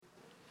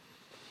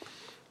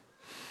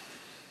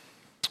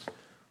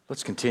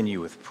Let's continue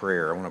with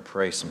prayer. I want to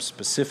pray some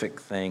specific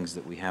things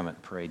that we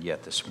haven't prayed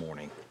yet this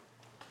morning.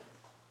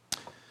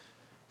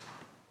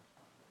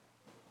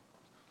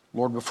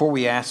 Lord, before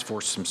we ask for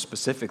some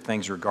specific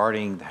things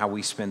regarding how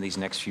we spend these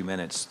next few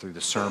minutes through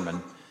the sermon,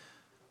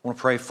 I want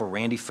to pray for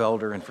Randy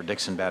Felder and for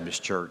Dixon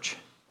Baptist Church.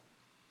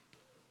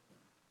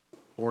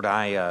 Lord,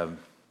 I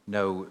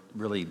know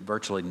really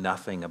virtually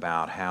nothing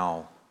about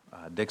how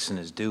Dixon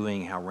is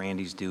doing, how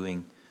Randy's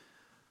doing.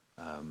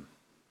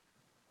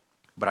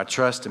 But I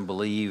trust and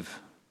believe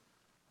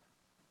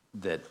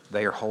that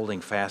they are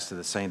holding fast to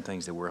the same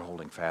things that we're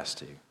holding fast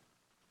to.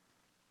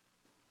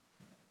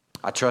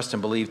 I trust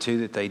and believe, too,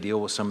 that they deal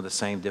with some of the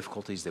same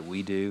difficulties that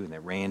we do, and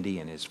that Randy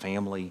and his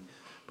family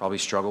probably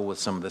struggle with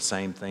some of the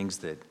same things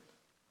that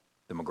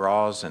the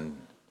McGraws and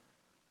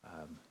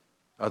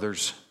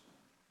others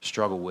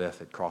struggle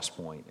with at Cross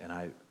Point.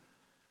 And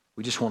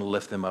we just want to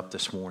lift them up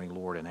this morning,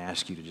 Lord, and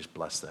ask you to just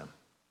bless them.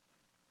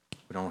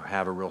 We don't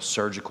have a real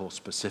surgical,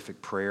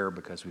 specific prayer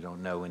because we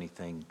don't know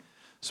anything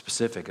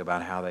specific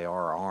about how they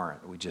are or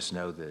aren't. We just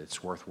know that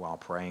it's worthwhile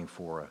praying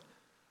for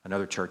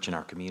another church in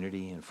our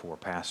community and for a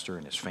pastor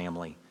and his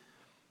family.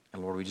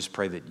 And Lord, we just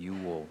pray that you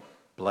will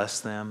bless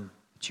them,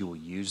 that you will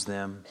use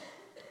them.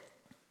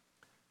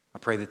 I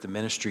pray that the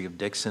ministry of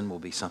Dixon will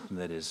be something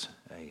that is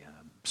a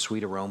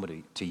sweet aroma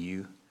to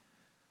you,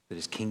 that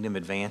is kingdom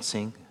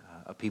advancing,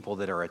 of people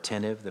that are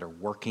attentive, that are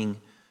working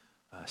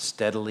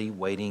steadily,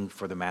 waiting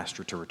for the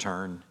Master to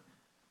return.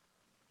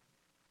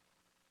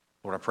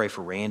 Lord, I pray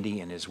for Randy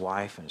and his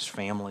wife and his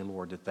family,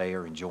 Lord, that they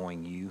are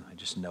enjoying you and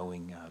just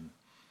knowing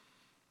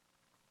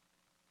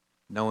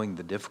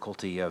the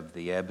difficulty of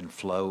the ebb and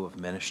flow of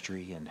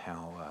ministry and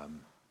how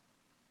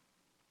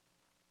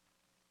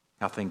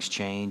things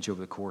change over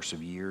the course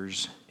of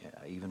years,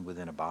 even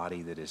within a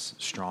body that is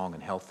strong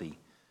and healthy.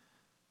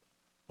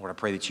 Lord, I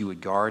pray that you would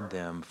guard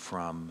them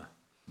from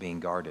being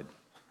guarded.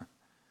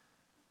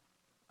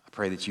 I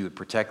pray that you would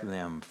protect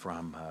them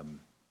from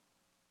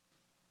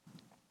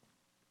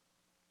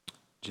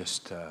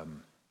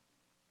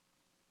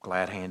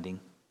glad-handing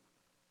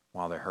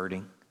while they're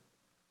hurting,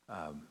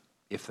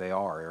 if they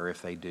are or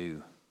if they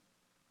do.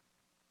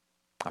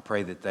 I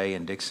pray that they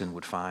and Dixon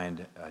would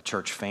find a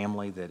church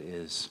family that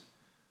is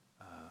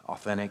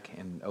authentic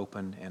and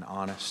open and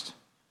honest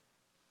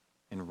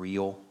and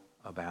real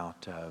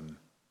about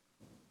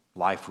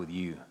life with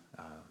you.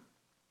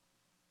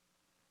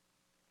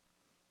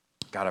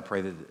 God, I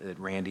pray that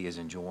Randy is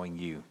enjoying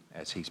you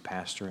as he's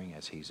pastoring,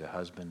 as he's a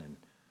husband and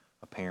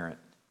a parent,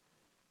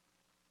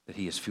 that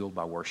he is fueled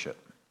by worship.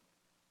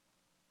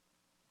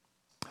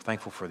 I'm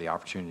thankful for the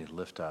opportunity to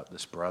lift up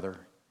this brother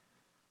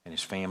and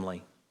his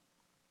family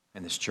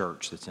and this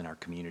church that's in our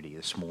community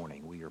this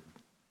morning. We are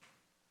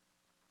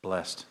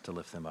blessed to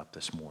lift them up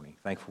this morning.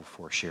 Thankful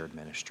for a shared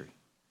ministry.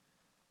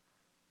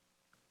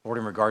 Lord,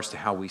 in regards to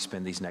how we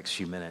spend these next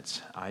few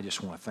minutes, I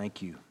just want to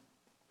thank you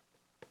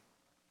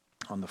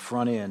on the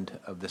front end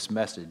of this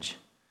message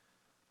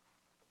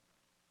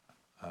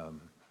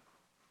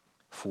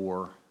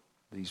for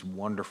these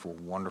wonderful,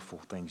 wonderful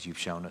things you've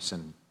shown us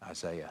in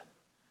Isaiah.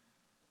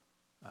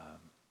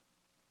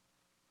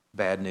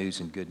 Bad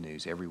news and good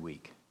news every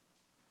week.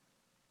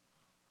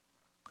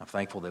 I'm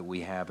thankful that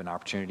we have an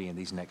opportunity in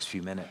these next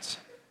few minutes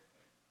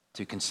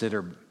to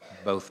consider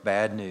both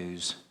bad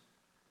news,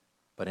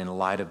 but in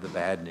light of the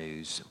bad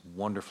news,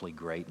 wonderfully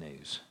great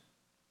news.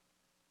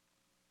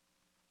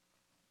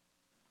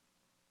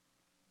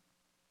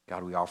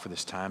 God, we offer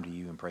this time to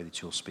you and pray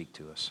that you'll speak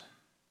to us,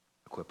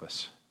 equip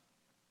us,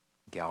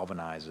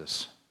 galvanize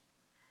us,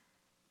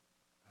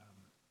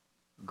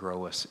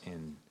 grow us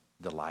in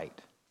delight.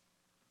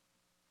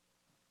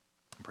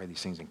 I pray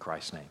these things in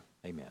Christ's name.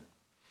 Amen.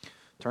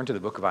 Turn to the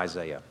book of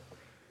Isaiah.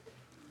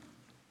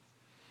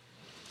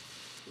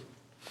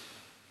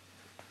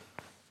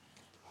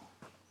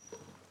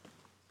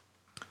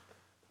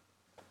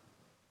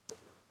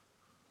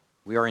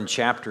 We are in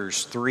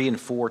chapters 3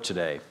 and 4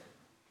 today.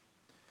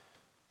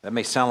 That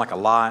may sound like a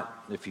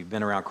lot. If you've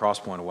been around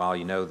Cross Point a while,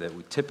 you know that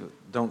we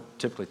don't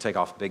typically take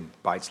off big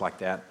bites like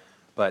that.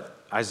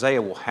 But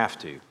Isaiah will have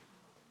to.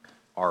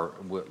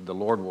 The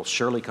Lord will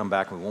surely come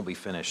back and we won't be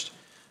finished.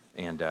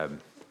 And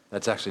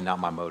that's actually not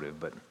my motive.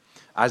 But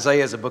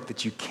Isaiah is a book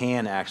that you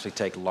can actually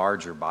take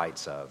larger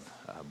bites of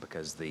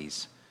because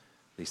these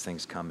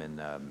things come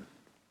in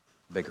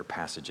bigger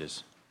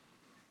passages.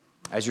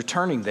 As you're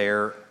turning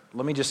there,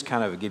 let me just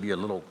kind of give you a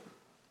little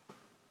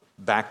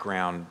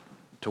background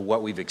to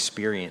what we've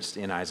experienced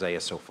in Isaiah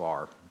so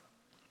far.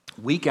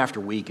 Week after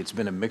week, it's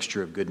been a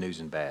mixture of good news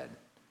and bad.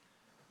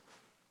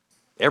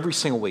 Every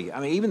single week.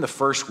 I mean, even the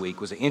first week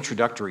was an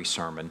introductory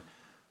sermon,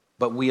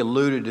 but we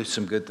alluded to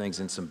some good things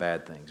and some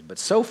bad things. But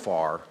so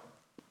far,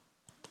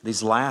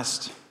 these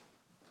last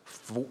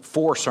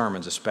 4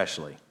 sermons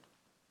especially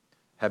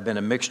have been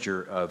a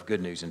mixture of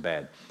good news and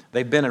bad.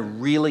 They've been a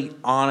really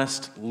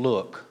honest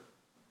look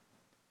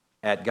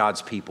at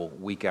God's people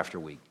week after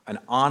week. An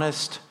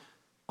honest,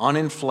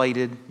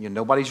 uninflated,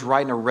 nobody's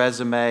writing a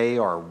resume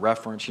or a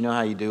reference. You know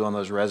how you do on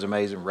those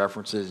resumes and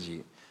references?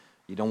 You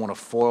You don't want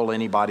to foil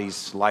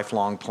anybody's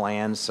lifelong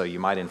plans, so you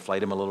might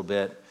inflate them a little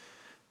bit.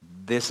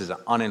 This is an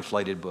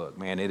uninflated book,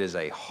 man. It is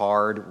a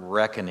hard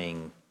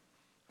reckoning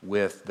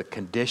with the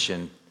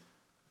condition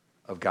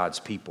of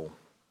God's people.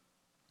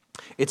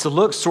 It's a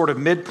look sort of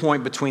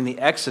midpoint between the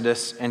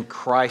Exodus and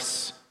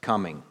Christ's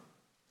coming,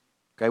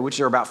 okay, which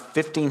are about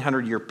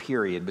 1,500-year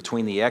period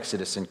between the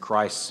Exodus and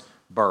Christ's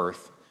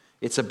birth.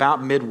 It's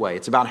about midway.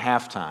 It's about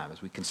halftime,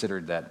 as we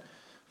considered that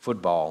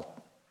football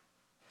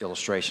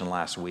illustration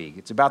last week.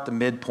 It's about the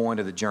midpoint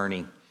of the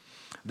journey.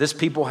 This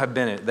people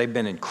they've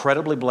been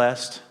incredibly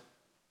blessed.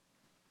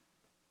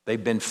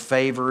 They've been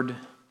favored,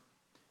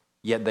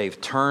 yet they've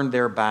turned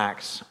their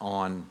backs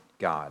on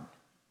God.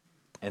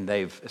 And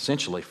they've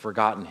essentially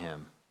forgotten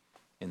Him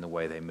in the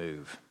way they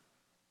move.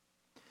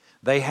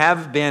 They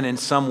have been, in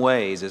some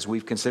ways, as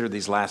we've considered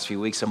these last few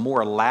weeks, a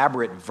more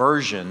elaborate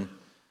version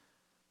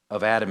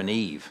of Adam and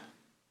Eve.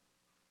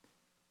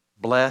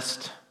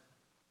 Blessed,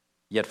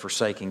 yet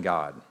forsaking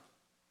God.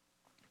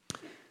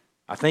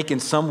 I think in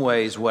some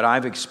ways what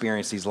I've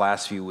experienced these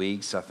last few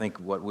weeks, I think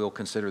what we'll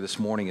consider this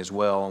morning as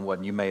well, and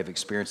what you may have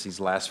experienced these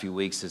last few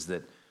weeks, is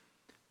that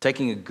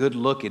taking a good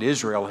look at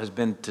Israel has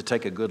been to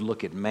take a good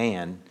look at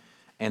man,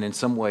 and in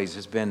some ways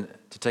has been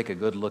to take a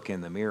good look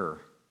in the mirror.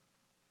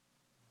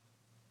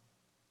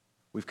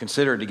 We've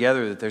considered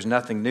together that there's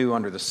nothing new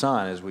under the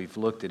sun as we've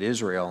looked at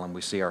Israel and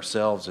we see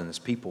ourselves in this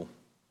people.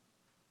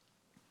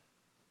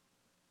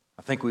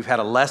 I think we've had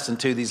a lesson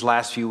too these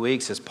last few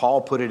weeks, as Paul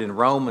put it in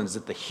Romans,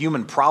 that the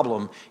human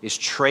problem is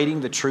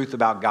trading the truth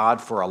about God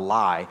for a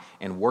lie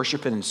and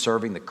worshiping and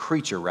serving the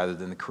creature rather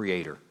than the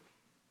Creator.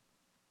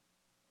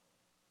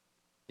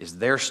 It's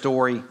their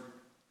story,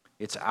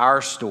 it's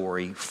our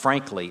story,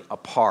 frankly,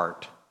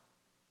 apart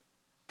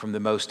from the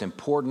most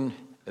important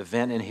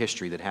event in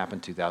history that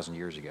happened 2,000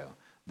 years ago,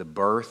 the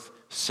birth,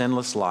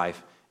 sinless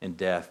life, and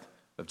death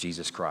of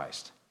Jesus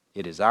Christ.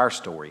 It is our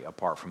story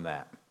apart from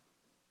that.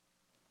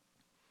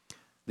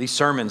 These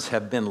sermons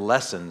have been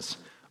lessons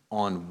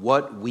on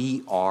what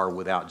we are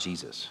without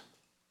Jesus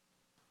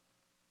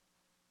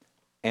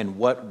and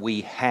what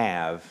we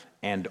have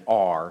and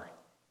are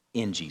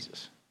in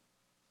Jesus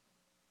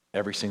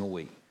every single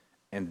week.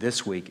 And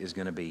this week is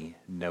going to be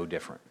no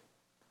different.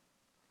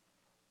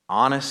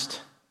 Honest,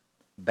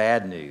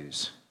 bad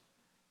news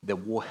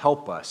that will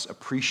help us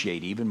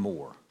appreciate even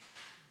more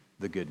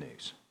the good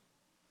news.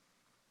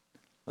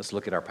 Let's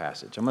look at our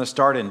passage. I'm going to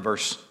start in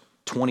verse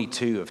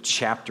 22 of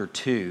chapter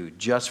 2,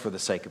 just for the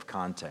sake of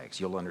context.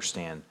 You'll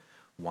understand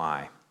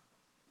why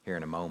here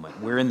in a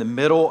moment. We're in the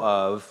middle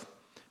of,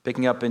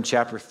 picking up in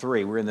chapter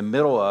 3, we're in the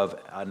middle of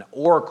an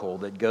oracle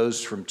that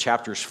goes from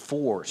chapters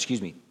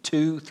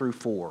 2 through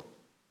 4.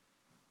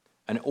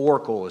 An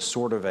oracle is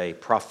sort of a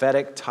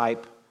prophetic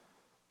type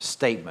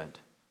statement,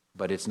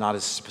 but it's not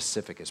as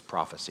specific as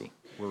prophecy.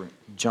 We're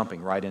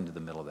jumping right into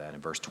the middle of that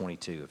in verse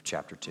 22 of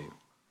chapter 2.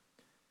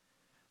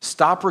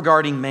 Stop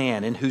regarding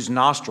man, in whose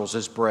nostrils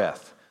is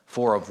breath,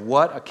 for of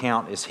what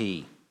account is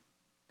he?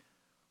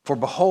 For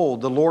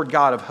behold, the Lord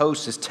God of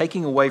hosts is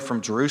taking away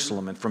from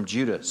Jerusalem and from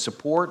Judah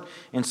support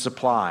and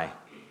supply,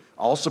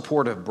 all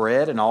support of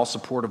bread and all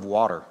support of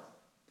water.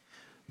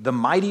 The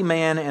mighty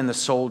man and the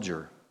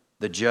soldier,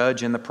 the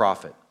judge and the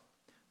prophet,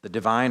 the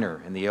diviner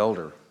and the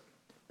elder,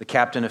 the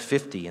captain of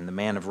 50 and the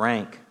man of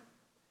rank,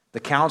 the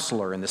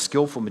counselor and the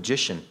skillful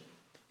magician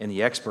and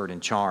the expert in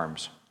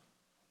charms.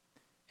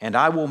 And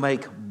I will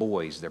make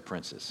boys their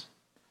princes,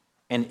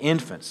 and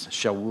infants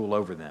shall rule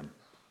over them.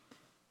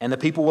 And the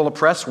people will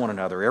oppress one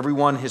another,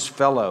 everyone his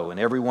fellow and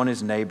everyone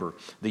his neighbor.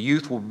 The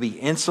youth will be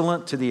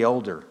insolent to the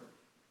elder,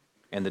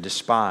 and the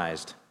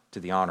despised to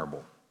the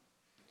honorable.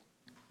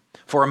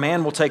 For a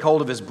man will take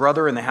hold of his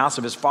brother in the house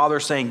of his father,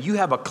 saying, You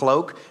have a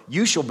cloak,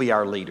 you shall be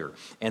our leader,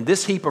 and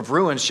this heap of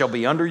ruins shall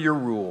be under your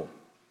rule.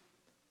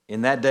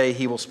 In that day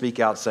he will speak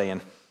out, saying,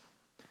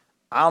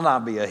 I'll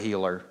not be a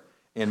healer.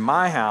 In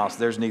my house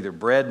there's neither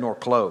bread nor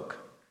cloak.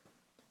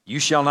 You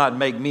shall not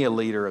make me a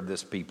leader of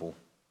this people.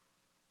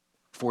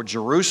 For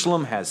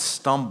Jerusalem has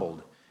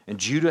stumbled, and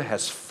Judah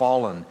has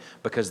fallen,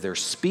 because their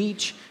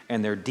speech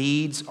and their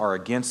deeds are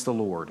against the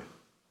Lord,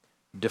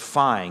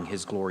 defying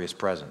his glorious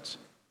presence.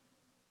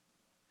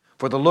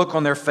 For the look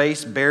on their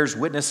face bears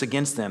witness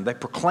against them. They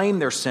proclaim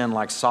their sin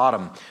like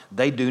Sodom.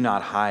 They do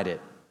not hide it.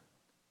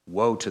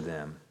 Woe to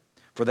them,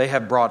 for they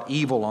have brought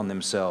evil on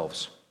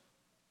themselves.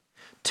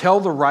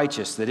 Tell the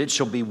righteous that it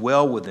shall be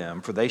well with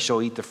them, for they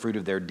shall eat the fruit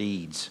of their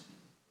deeds.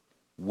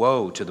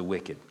 Woe to the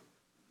wicked,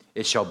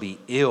 it shall be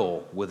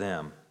ill with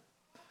them.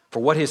 For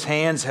what his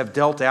hands have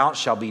dealt out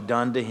shall be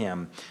done to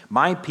him.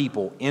 My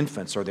people,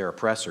 infants, are their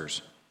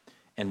oppressors,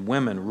 and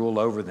women rule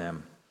over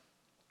them.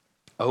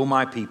 O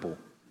my people,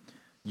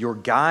 your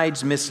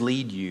guides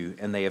mislead you,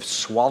 and they have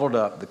swallowed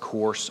up the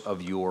course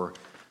of your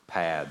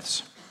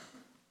paths.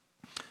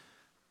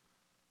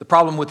 The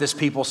problem with this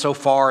people so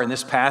far in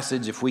this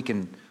passage, if we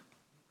can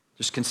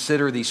just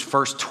consider these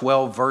first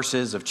 12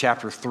 verses of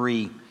chapter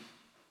 3,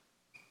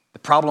 the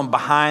problem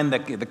behind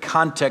the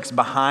context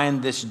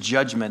behind this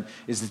judgment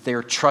is that they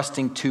are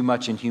trusting too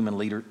much in human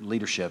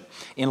leadership.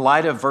 In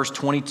light of verse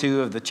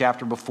 22 of the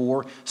chapter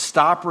before,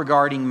 stop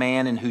regarding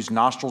man in whose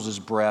nostrils is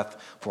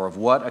breath, for of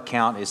what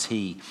account is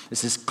he?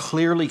 This is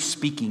clearly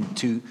speaking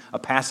to a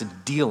passage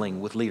dealing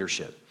with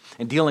leadership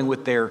and dealing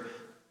with their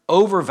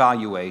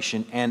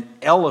overvaluation and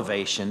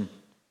elevation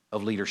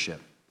of leadership.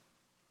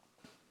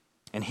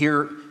 And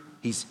here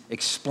he's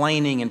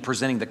explaining and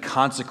presenting the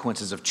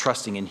consequences of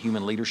trusting in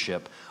human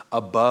leadership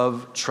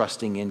above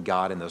trusting in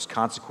God, and those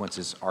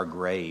consequences are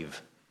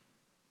grave.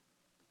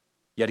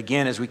 Yet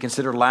again, as we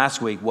considered last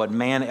week, what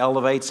man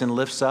elevates and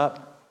lifts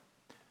up,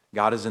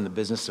 God is in the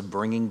business of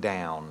bringing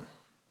down.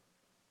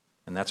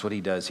 And that's what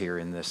he does here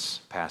in this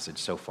passage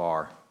so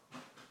far.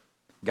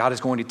 God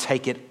is going to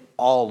take it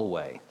all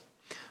away.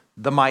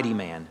 The mighty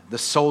man, the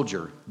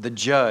soldier, the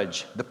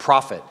judge, the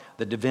prophet,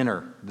 the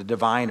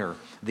diviner,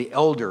 the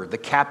elder, the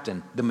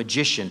captain, the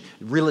magician,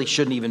 really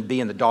shouldn't even be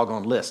in the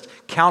doggone list.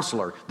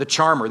 Counselor, the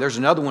charmer, there's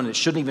another one that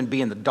shouldn't even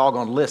be in the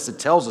doggone list that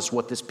tells us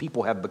what this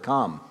people have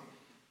become.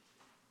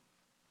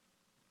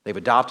 They've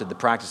adopted the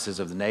practices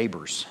of the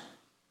neighbors.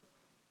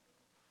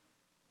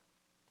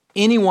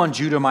 Anyone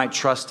Judah might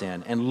trust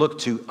in and look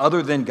to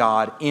other than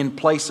God in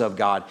place of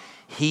God,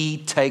 he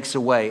takes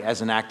away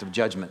as an act of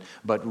judgment.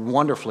 But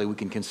wonderfully, we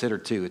can consider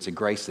too, it's a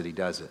grace that he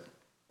does it.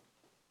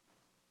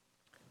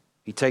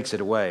 He takes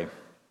it away.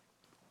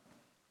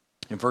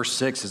 And verse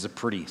 6 is a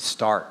pretty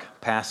stark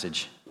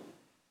passage.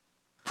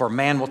 For a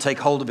man will take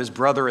hold of his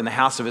brother in the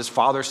house of his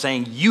father,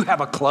 saying, you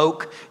have a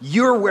cloak,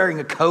 you're wearing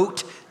a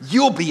coat,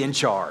 you'll be in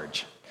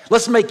charge.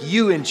 Let's make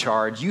you in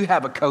charge. You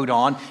have a coat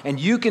on, and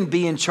you can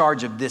be in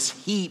charge of this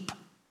heap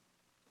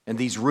and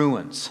these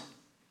ruins.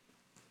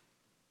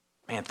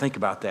 Man, think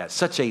about that.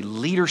 Such a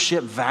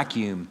leadership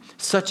vacuum,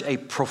 such a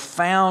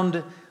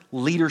profound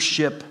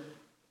leadership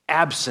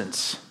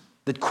absence.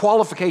 The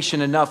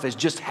qualification enough is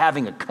just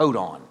having a coat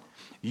on.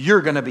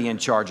 You're going to be in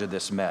charge of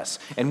this mess.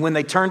 And when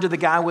they turn to the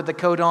guy with the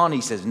coat on,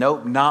 he says,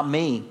 nope, not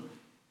me.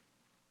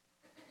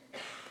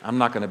 I'm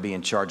not going to be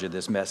in charge of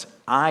this mess.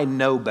 I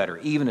know better.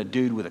 Even a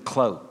dude with a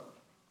cloak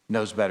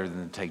knows better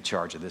than to take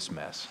charge of this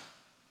mess.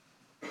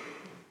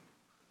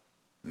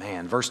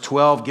 Man, verse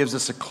 12 gives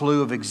us a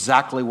clue of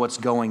exactly what's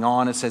going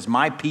on. It says,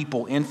 my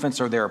people,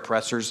 infants are their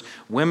oppressors.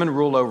 Women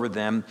rule over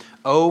them.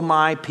 Oh,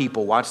 my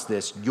people, watch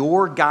this.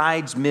 Your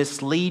guides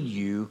mislead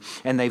you,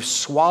 and they've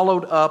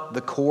swallowed up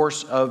the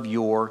course of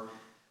your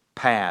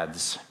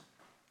paths.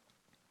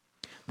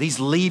 These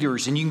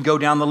leaders, and you can go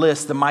down the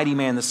list, the mighty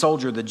man, the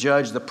soldier, the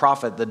judge, the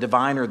prophet, the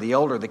diviner, the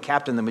elder, the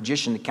captain, the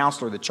magician, the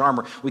counselor, the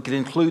charmer. We could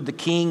include the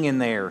king in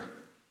there.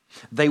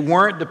 They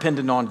weren't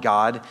dependent on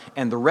God,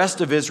 and the rest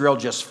of Israel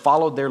just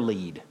followed their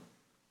lead.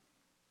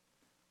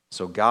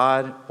 So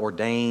God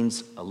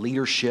ordains a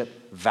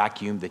leadership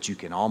vacuum that you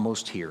can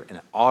almost hear, an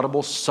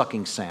audible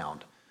sucking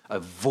sound, a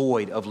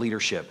void of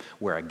leadership,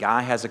 where a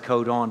guy has a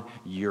coat on,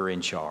 you're in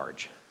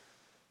charge.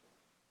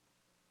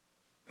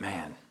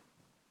 Man.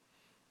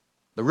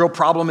 The real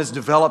problem is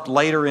developed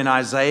later in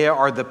Isaiah,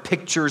 are the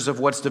pictures of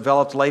what's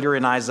developed later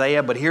in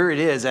Isaiah, but here it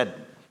is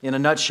in a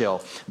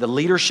nutshell. The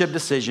leadership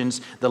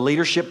decisions, the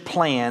leadership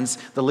plans,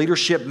 the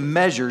leadership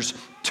measures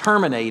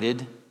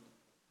terminated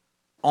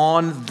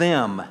on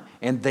them,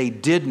 and they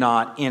did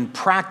not, in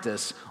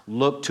practice,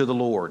 look to the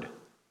Lord.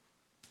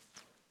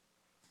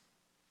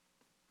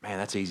 Man,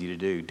 that's easy to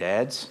do.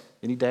 Dads?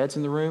 Any dads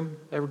in the room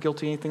ever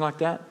guilty of anything like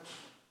that?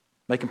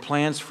 Making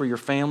plans for your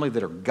family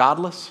that are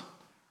godless?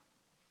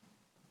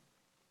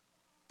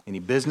 Any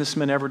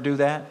businessmen ever do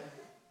that?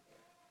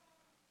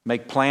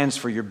 Make plans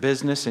for your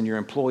business and your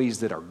employees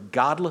that are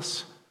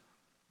godless?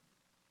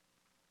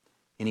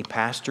 Any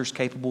pastors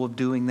capable of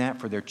doing that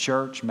for their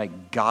church?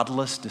 Make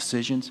godless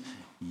decisions?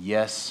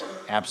 Yes,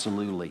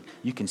 absolutely.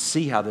 You can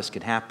see how this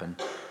could happen.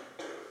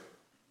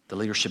 The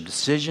leadership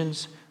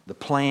decisions, the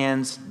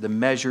plans, the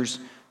measures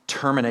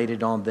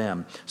terminated on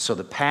them. So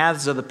the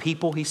paths of the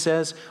people, he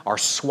says, are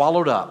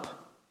swallowed up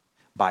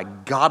by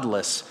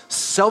godless,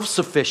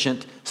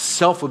 self-sufficient,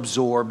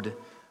 self-absorbed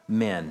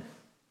men.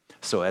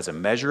 So as a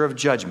measure of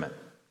judgment,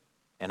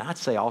 and I'd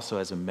say also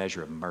as a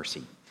measure of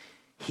mercy,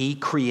 he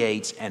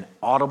creates an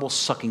audible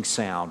sucking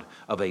sound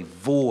of a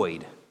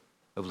void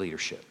of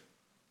leadership.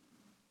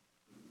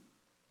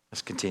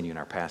 Let's continue in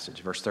our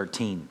passage. Verse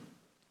 13.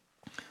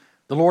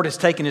 The Lord has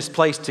taken his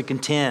place to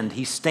contend.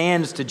 He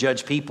stands to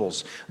judge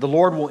peoples. The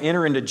Lord will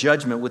enter into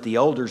judgment with the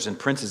elders and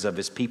princes of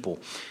his people.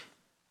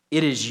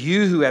 It is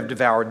you who have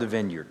devoured the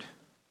vineyard.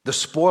 The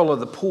spoil of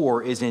the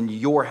poor is in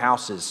your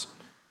houses.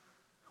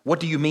 What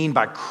do you mean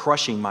by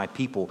crushing my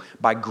people,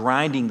 by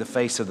grinding the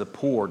face of the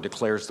poor,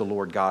 declares the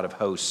Lord God of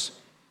hosts.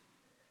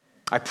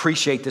 I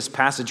appreciate this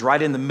passage right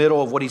in the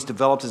middle of what he's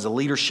developed as a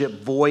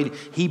leadership void.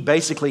 He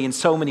basically, in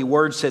so many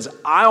words, says,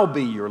 I'll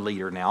be your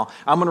leader now.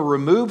 I'm going to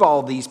remove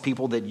all these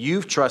people that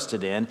you've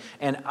trusted in,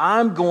 and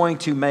I'm going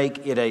to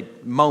make it a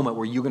moment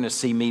where you're going to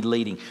see me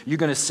leading. You're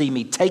going to see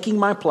me taking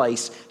my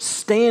place,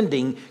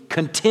 standing,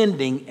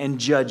 contending, and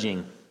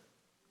judging.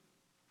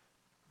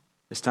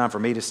 It's time for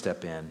me to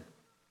step in.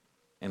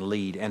 and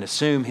lead and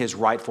assume his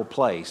rightful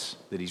place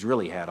that he's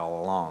really had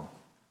all along.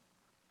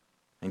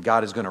 And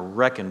God is going to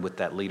reckon with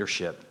that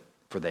leadership,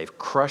 for they've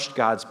crushed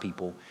God's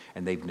people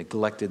and they've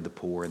neglected the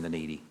poor and the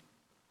needy.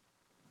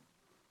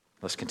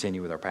 Let's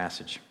continue with our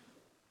passage.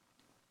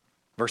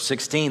 Verse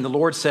 16, the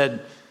Lord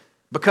said,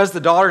 because the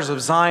daughters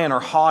of Zion are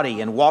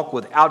haughty and walk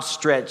with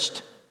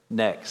outstretched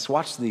necks.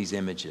 Watch these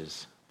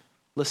images.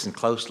 Listen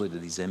closely to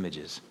these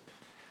images.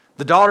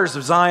 The daughters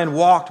of Zion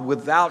walked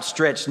with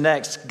outstretched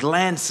necks,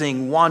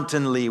 glancing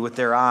wantonly with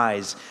their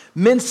eyes,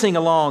 mincing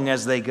along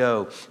as they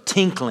go,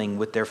 tinkling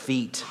with their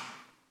feet.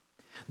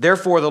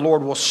 Therefore the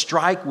Lord will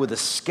strike with a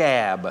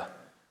scab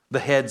the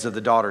heads of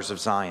the daughters of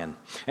Zion,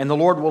 and the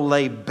Lord will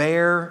lay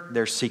bare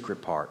their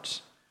secret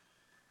parts.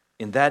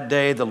 In that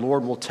day the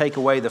Lord will take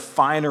away the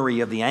finery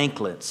of the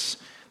anklets,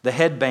 the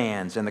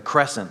headbands and the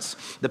crescents,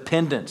 the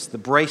pendants, the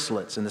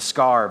bracelets and the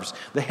scarves,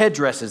 the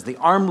headdresses, the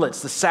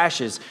armlets, the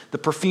sashes, the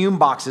perfume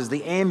boxes,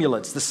 the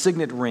amulets, the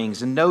signet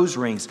rings and nose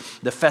rings,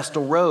 the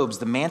festal robes,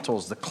 the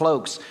mantles, the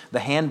cloaks, the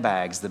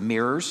handbags, the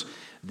mirrors.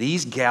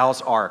 These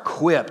gals are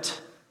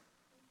equipped.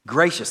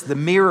 Gracious, the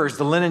mirrors,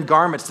 the linen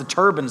garments, the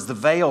turbans, the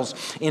veils.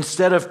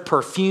 Instead of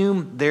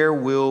perfume, there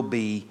will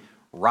be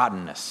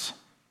rottenness.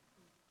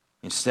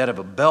 Instead of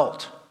a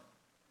belt,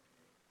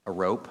 a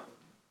rope.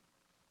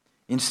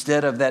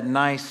 Instead of that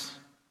nice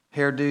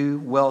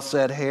hairdo,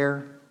 well-set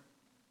hair,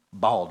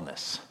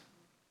 baldness.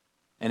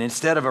 And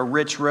instead of a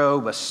rich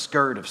robe, a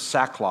skirt of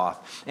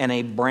sackcloth, and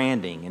a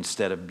branding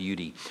instead of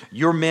beauty.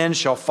 Your men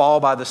shall fall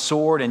by the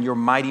sword, and your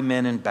mighty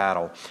men in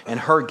battle. And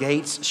her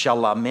gates shall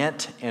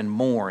lament and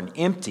mourn.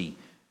 Empty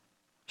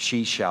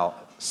she shall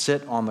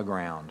sit on the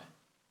ground.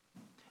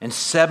 And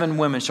 7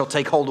 women shall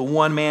take hold of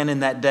one man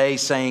in that day,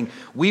 saying,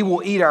 we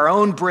will eat our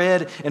own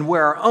bread and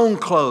wear our own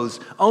clothes.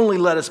 Only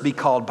let us be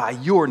called by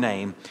your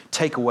name.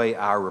 Take away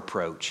our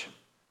reproach.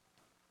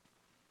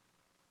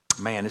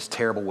 Man, it's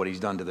terrible what he's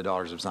done to the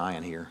daughters of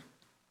Zion here.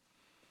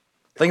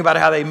 Think about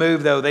how they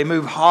move, though. They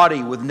move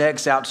haughty with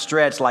necks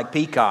outstretched like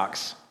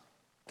peacocks.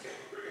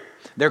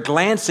 They're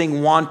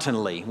glancing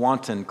wantonly.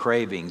 Wanton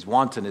cravings.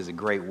 Wanton is a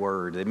great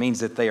word. It means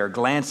that they are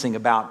glancing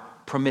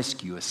about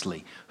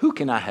promiscuously. Who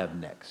can I have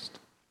next?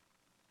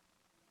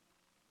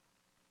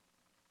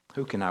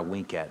 Who can I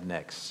wink at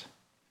next?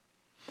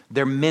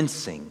 They're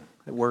mincing.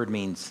 That word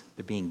means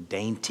they're being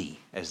dainty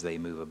as they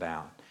move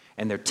about.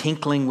 And they're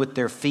tinkling with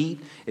their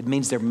feet. It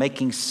means they're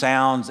making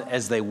sounds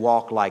as they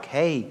walk like,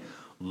 hey,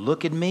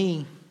 look at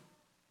me.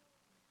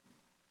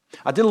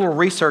 I did a little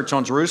research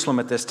on Jerusalem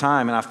at this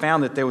time, and I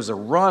found that there was a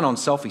run on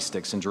selfie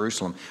sticks in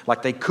Jerusalem.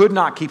 Like they could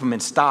not keep them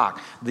in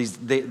stock.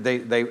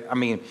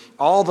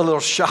 All the little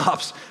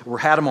shops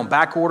had them on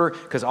back order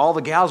because all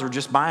the gals were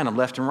just buying them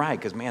left and right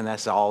because, man,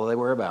 that's all they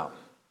were about.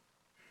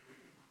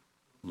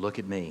 Look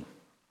at me.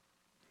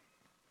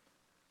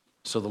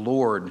 So the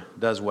Lord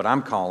does what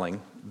I'm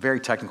calling, very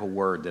technical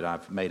word that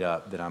I've made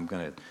up that I'm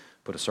going to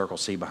put a circle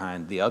C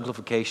behind, the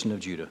uglification of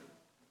Judah.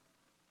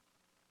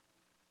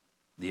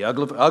 The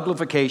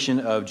uglification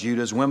of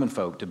Judah's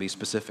womenfolk, to be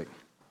specific.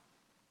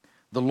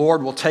 The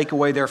Lord will take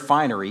away their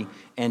finery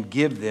and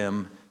give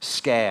them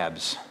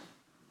scabs.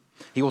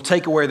 He will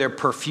take away their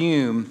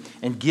perfume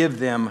and give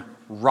them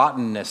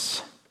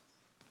rottenness.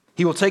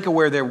 He will take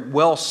away their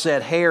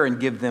well-set hair and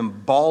give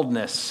them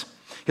baldness.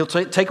 He'll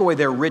take away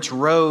their rich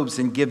robes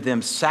and give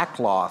them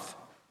sackcloth.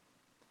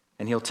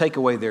 And he'll take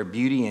away their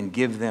beauty and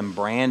give them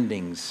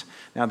brandings.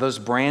 Now those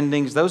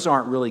brandings, those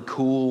aren't really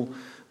cool,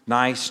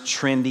 nice,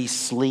 trendy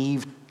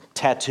sleeve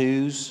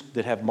tattoos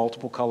that have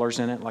multiple colors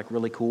in it, like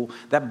really cool.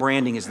 That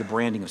branding is the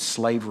branding of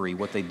slavery,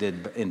 what they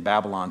did in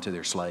Babylon to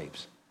their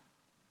slaves.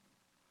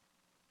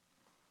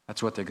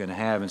 That's what they're going to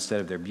have instead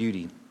of their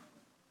beauty,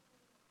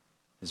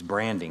 is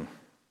branding.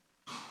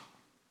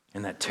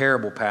 In that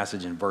terrible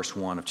passage in verse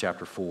 1 of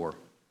chapter 4,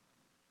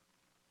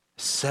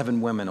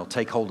 7 women will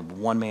take hold of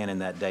one man in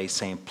that day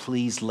saying,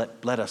 please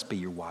let us be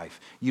your wife.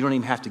 You don't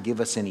even have to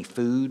give us any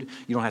food.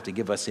 You don't have to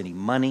give us any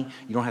money.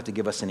 You don't have to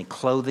give us any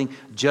clothing.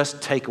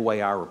 Just take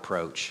away our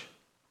reproach.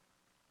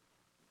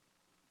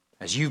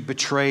 As you've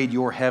betrayed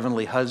your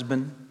heavenly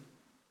husband,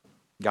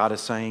 God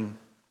is saying,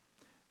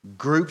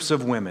 groups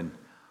of women,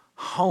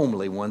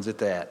 homely ones at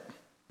that,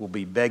 will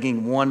be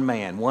begging one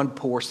man, one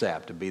poor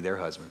sap to be their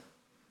husband.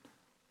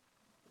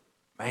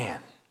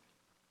 Man,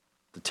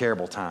 the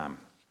terrible time.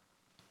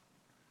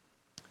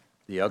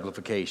 The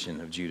uglification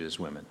of Judah's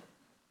women.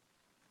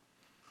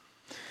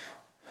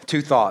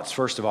 2 thoughts,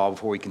 first of all,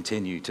 before we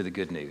continue to the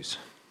good news.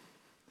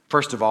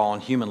 First of all, on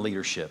human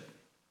leadership.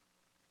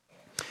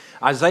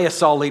 Isaiah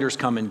saw leaders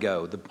come and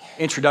go. The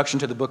introduction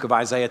to the book of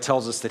Isaiah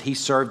tells us that he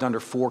served under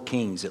 4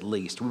 kings at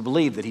least. We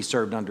believe that he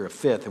served under a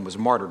 5th and was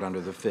martyred under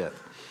the 5th.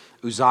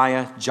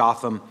 Uzziah,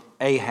 Jotham,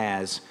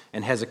 Ahaz,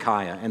 and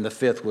Hezekiah. And the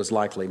 5th was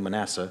likely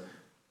Manasseh,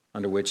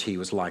 under which he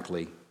was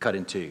likely cut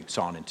in two,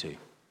 sawn in two.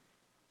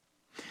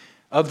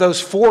 Of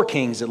those 4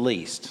 kings at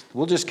least,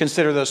 we'll just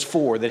consider those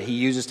 4 that he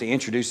uses to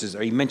introduce,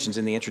 or he mentions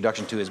in the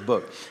introduction to his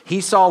book.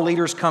 He saw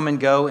leaders come and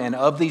go, and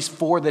of these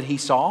 4 that he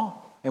saw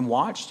and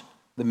watched,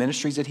 the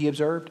ministries that he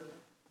observed,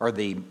 or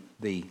the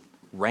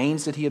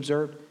reigns that he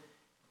observed,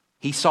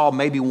 he saw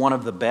maybe one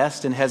of the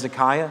best in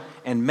Hezekiah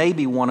and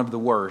maybe one of the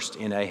worst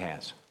in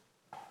Ahaz.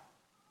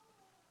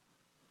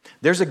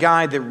 There's a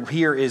guy that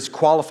here is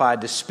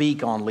qualified to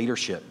speak on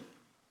leadership.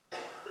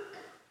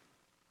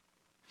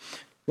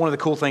 One of the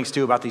cool things,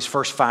 too, about these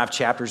first 5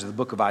 chapters of the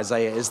book of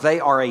Isaiah is they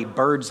are a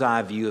bird's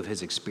eye view of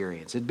his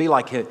experience. It'd be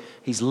like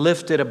he's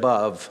lifted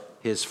above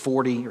his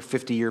 40 or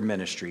 50-year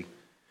ministry,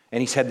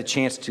 and he's had the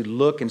chance to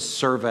look and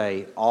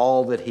survey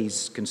all that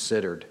he's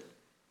considered.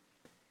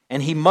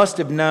 And he must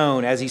have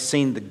known, as he's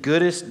seen the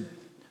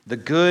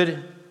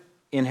good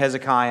in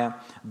Hezekiah,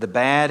 the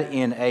bad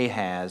in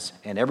Ahaz,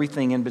 and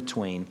everything in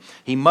between,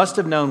 he must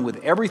have known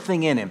with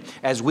everything in him,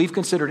 as we've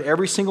considered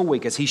every single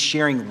week, as he's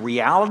sharing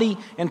reality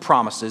and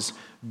promises,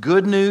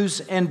 good news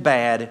and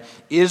bad,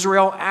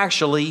 Israel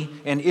actually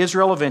and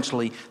Israel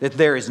eventually, that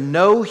there is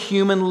no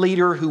human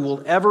leader who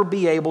will ever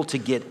be able to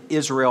get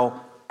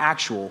Israel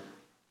actual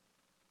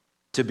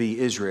to be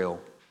Israel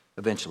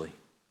eventually.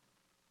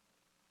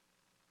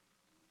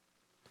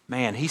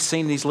 Man, he's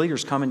seen these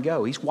leaders come and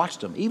go. He's watched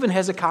them. Even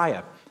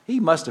Hezekiah. He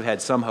must have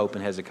had some hope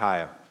in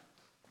Hezekiah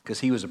because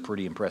he was a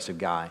pretty impressive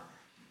guy.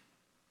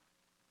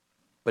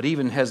 But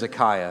even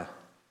Hezekiah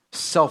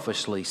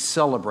selfishly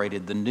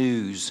celebrated the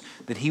news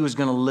that he was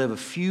going to live a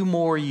few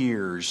more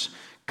years,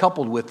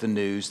 coupled with the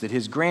news that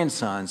his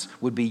grandsons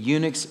would be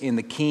eunuchs in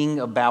the king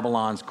of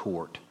Babylon's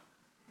court.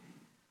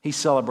 He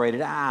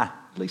celebrated, at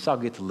least I'll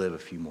get to live a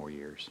few more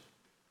years.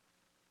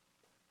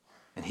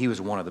 And he was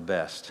one of the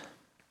best.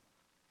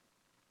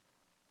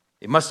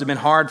 It must have been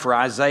hard for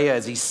Isaiah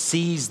as he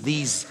sees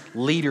these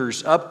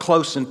leaders up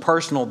close and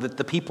personal that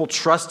the people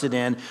trusted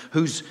in,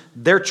 whose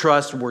their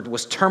trust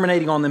was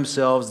terminating on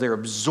themselves. They're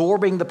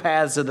absorbing the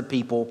paths of the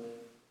people.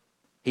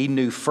 He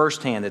knew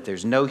firsthand that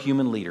there's no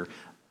human leader,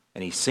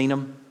 and he's seen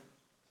them,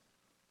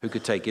 who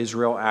could take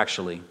Israel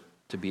actually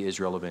to be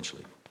Israel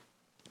eventually.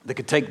 That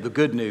could take the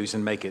good news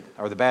and make it,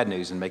 or the bad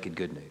news and make it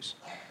good news.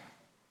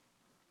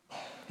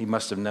 He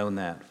must have known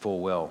that full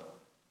well.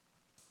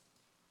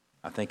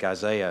 I think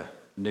Isaiah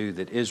knew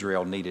that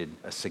Israel needed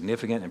a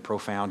significant and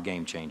profound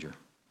game changer.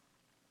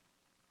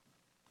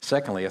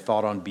 Secondly, a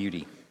thought on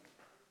beauty.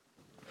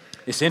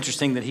 It's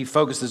interesting that he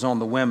focuses on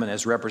the women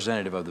as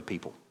representative of the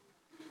people.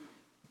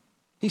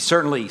 He's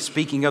certainly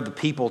speaking of the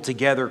people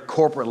together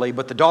corporately,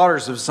 but the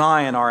daughters of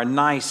Zion are a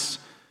nice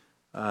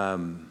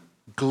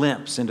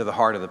glimpse into the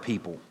heart of the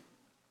people.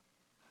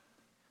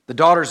 The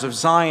daughters of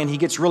Zion, he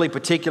gets really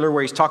particular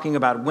where he's talking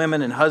about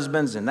women and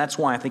husbands, and that's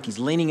why I think he's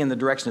leaning in the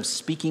direction of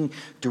speaking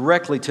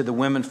directly to the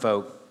women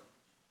folk.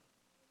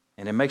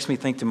 And it makes me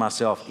think to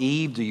myself,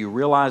 Eve, do you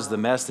realize the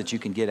mess that you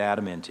can get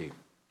Adam into?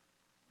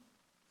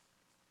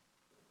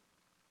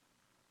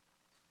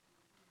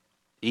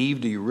 Eve,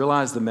 do you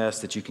realize the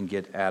mess that you can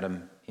get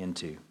Adam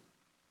into?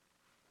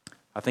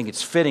 I think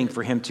it's fitting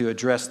for him to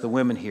address the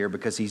women here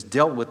because he's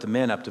dealt with the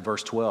men up to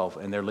verse 12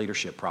 and their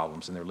leadership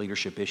problems and their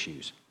leadership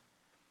issues.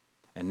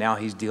 And now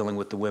he's dealing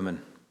with the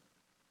women.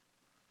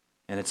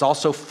 And it's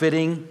also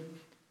fitting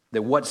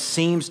that what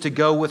seems to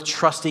go with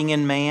trusting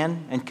in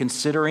man and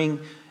considering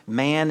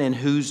man in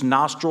whose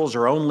nostrils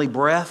are only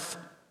breath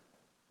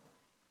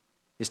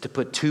is to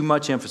put too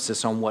much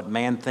emphasis on what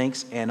man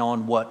thinks and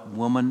on what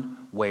woman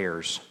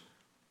wears.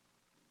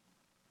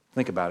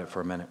 Think about it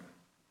for a minute.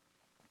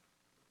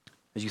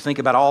 As you think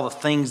about all the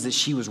things that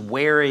she was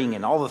wearing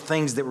and all the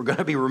things that were going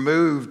to be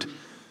removed,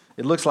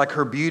 it looks like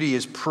her beauty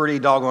is pretty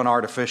doggone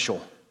artificial.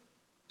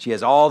 She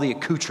has all the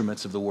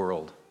accoutrements of the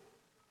world.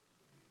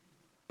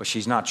 But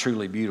she's not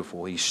truly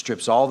beautiful. He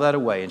strips all that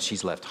away and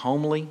she's left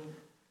homely,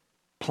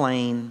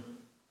 plain,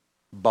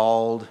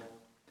 bald,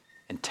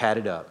 and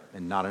tatted up,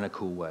 and not in a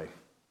cool way.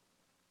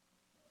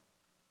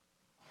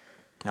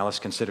 Now let's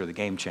consider the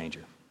game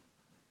changer.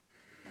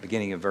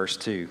 Beginning of verse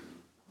 2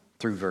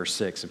 through verse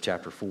 6 of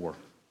chapter 4.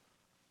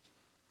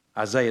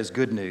 Isaiah's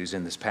good news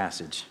in this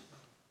passage.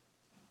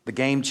 The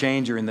game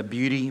changer and the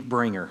beauty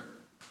bringer.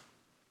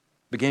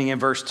 Beginning in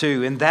verse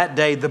 2, in that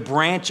day the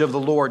branch of the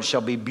Lord shall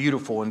be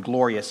beautiful and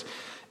glorious.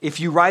 If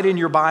you write in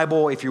your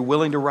Bible, if you're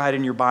willing to write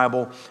in your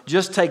Bible,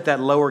 just take that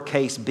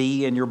lowercase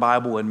b in your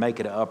Bible and make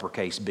it an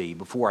uppercase B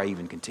before I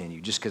even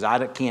continue. Just because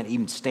I can't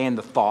even stand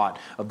the thought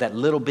of that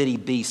little bitty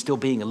b still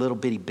being a little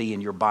bitty b in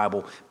your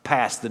Bible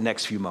past the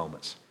next few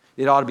moments.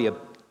 It ought to be a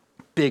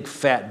big,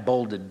 fat,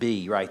 bolded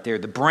B right there.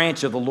 The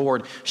branch of the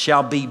Lord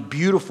shall be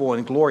beautiful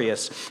and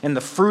glorious, and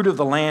the fruit of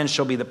the land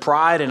shall be the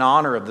pride and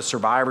honor of the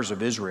survivors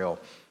of Israel.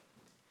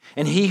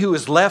 And he who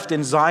is left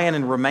in Zion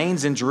and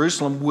remains in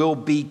Jerusalem will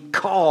be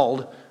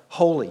called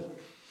holy.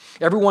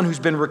 Everyone who's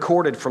been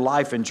recorded for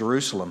life in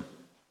Jerusalem.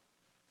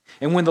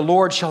 And when the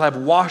Lord shall have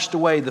washed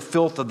away the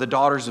filth of the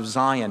daughters of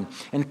Zion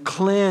and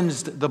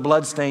cleansed the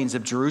bloodstains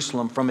of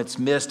Jerusalem from its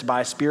midst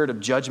by a spirit of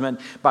judgment,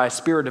 by a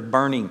spirit of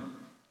burning,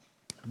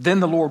 then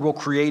the Lord will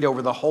create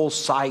over the whole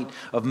site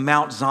of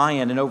Mount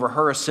Zion and over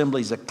her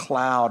assemblies a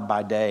cloud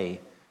by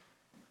day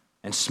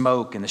and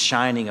smoke and the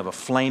shining of a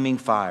flaming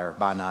fire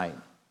by night.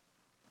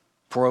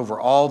 For over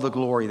all the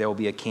glory there will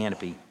be a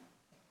canopy.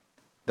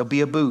 There'll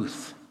be a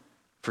booth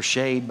for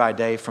shade by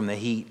day from the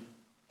heat,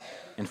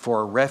 and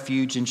for a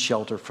refuge and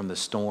shelter from the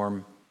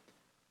storm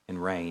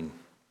and rain.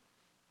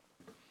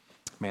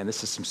 Man,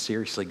 this is some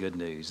seriously good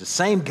news. The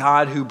same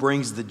God who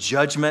brings the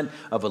judgment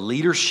of a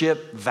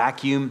leadership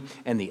vacuum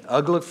and the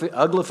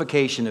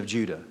uglification of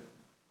Judah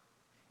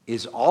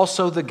is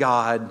also the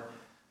God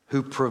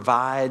who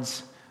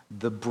provides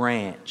the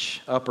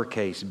branch,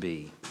 uppercase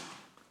B,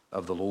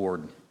 of the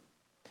Lord.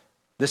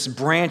 This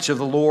branch of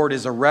the Lord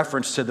is a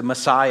reference to the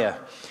Messiah.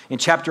 In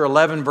chapter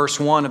 11,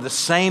 verse 1 of the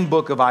same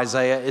book of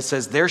Isaiah, it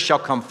says, "There shall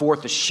come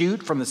forth a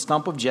shoot from the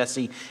stump of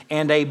Jesse,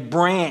 and a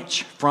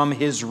branch from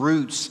his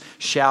roots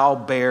shall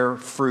bear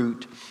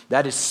fruit."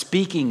 That is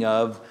speaking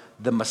of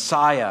the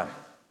Messiah.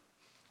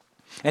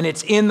 And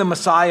it's in the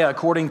Messiah,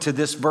 according to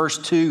this verse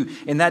 2,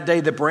 "In that day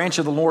the branch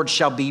of the Lord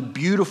shall be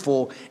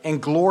beautiful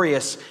and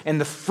glorious, and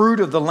the fruit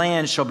of the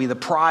land shall be the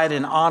pride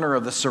and honor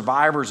of the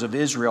survivors of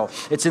Israel."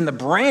 It's in the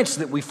branch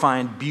that we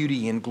find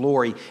beauty and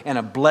glory and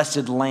a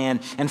blessed land,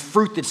 and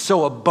fruit that's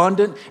so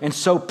abundant and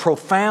so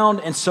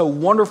profound and so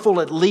wonderful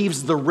it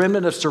leaves the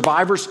remnant of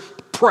survivors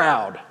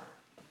proud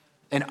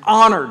and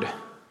honored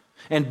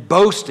and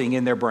boasting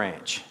in their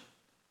branch.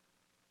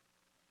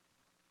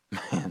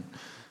 Man,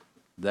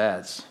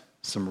 that's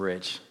some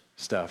rich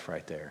stuff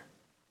right there.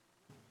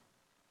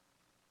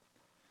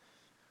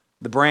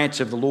 The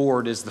branch of the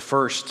Lord is the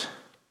first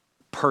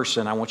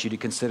person I want you to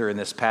consider in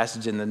this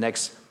passage, and the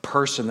next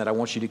person that I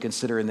want you to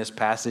consider in this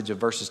passage of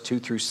verses 2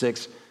 through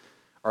 6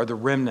 are the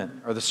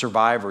remnant, or the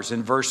survivors.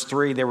 In verse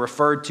 3, they're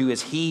referred to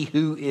as he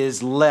who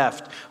is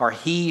left, or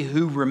he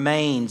who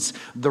remains.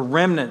 The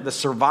remnant, the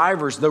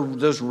survivors,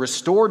 those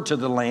restored to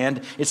the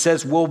land, it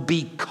says will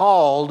be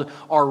called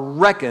or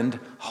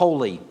reckoned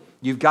holy.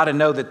 You've got to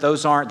know that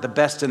those aren't the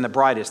best and the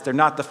brightest. They're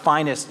not the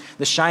finest,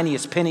 the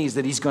shiniest pennies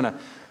that he's going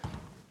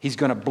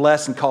to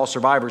bless and call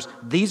survivors.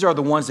 These are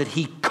the ones that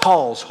he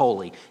calls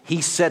holy.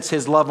 He sets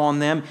his love on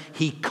them.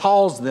 He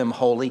calls them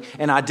holy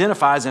and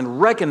identifies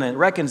and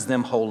reckons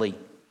them holy.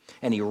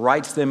 And he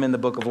writes them in the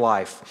book of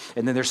life.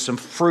 And then there's some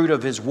fruit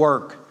of his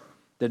work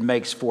that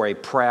makes for a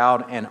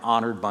proud and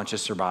honored bunch of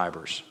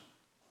survivors.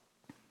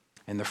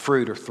 And the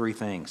fruit are three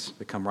things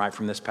that come right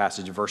from this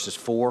passage, verses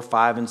 4,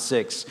 5, and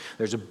 6.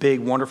 There's a big,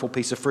 wonderful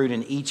piece of fruit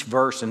in each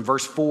verse. In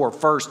verse 4,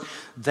 first,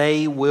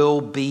 they will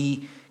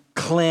be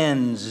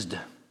cleansed.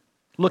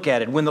 Look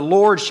at it. "When the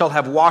Lord shall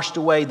have washed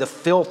away the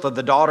filth of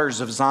the daughters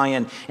of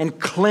Zion and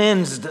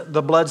cleansed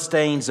the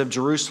bloodstains of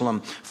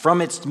Jerusalem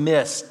from its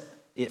midst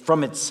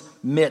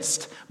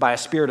by a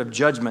spirit of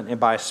judgment and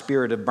by a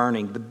spirit of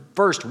burning." The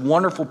first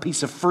wonderful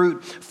piece of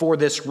fruit for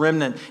this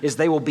remnant is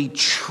they will be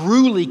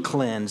truly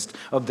cleansed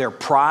of their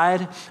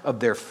pride, of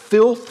their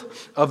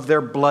filth, of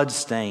their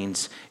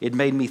bloodstains. It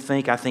made me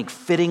think, I think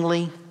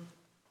fittingly,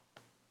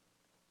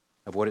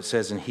 of what it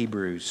says in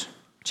Hebrews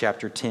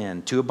chapter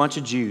 10, to a bunch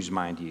of Jews,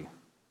 mind you.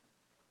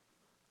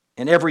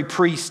 "And every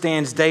priest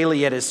stands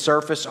daily at his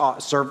service,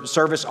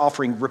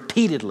 offering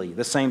repeatedly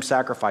the same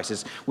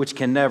sacrifices, which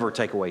can never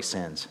take away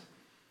sins.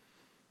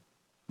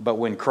 But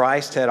when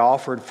Christ had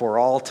offered for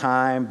all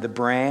time the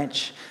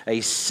branch, a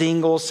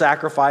single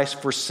sacrifice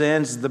for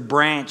sins, the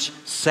branch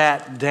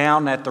sat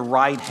down at the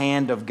right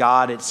hand of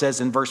God." It says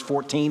in verse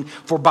 14,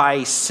 "For by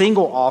a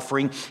single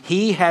offering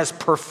he has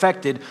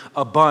perfected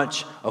a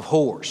bunch of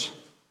whores."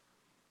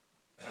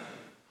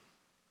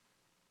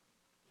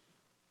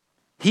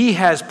 He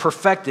has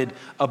perfected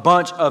a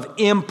bunch of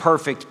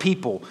imperfect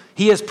people.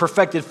 He has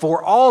perfected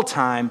for all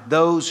time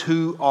those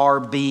who are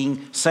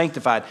being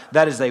sanctified.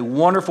 That is a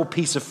wonderful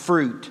piece of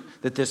fruit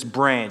that this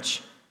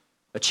branch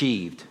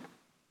achieved.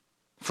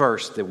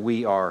 First, that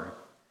we are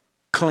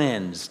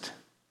cleansed.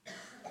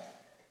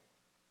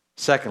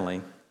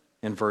 Secondly,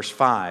 in verse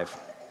 5,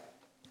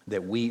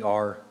 that we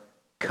are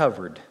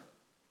covered.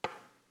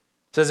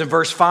 It says in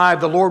verse 5,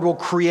 "The Lord will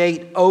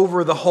create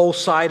over the whole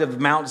site of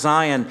Mount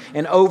Zion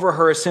and over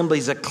her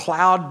assemblies a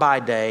cloud by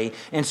day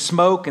and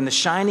smoke and the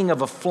shining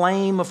of a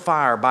flame of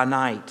fire by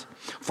night.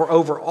 For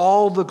over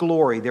all the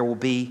glory there will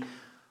be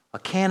a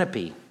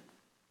canopy."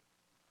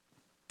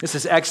 This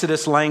is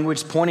Exodus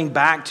language pointing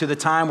back to the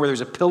time where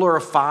there's a pillar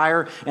of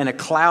fire and a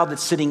cloud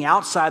that's sitting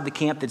outside the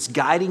camp that's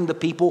guiding the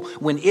people.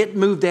 When it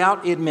moved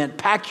out, it meant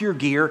pack your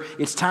gear.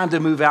 It's time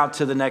to move out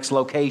to the next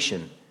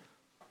location.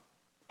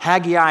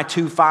 Haggai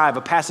 2:5,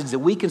 a passage that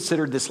we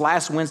considered this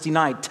last Wednesday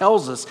night,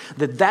 tells us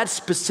that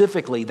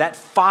specifically, that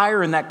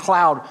fire and that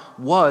cloud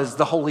was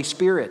the Holy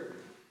Spirit.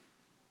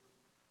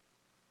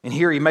 And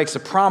here he makes a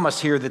promise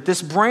here that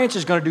this branch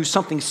is going to do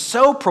something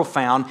so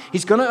profound,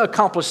 he's going to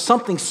accomplish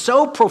something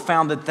so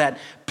profound that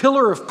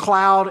pillar of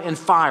cloud and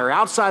fire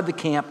outside the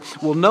camp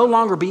will no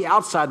longer be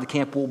outside the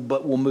camp,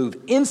 but will move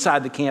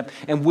inside the camp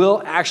and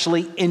will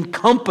actually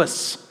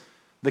encompass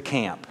the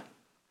camp.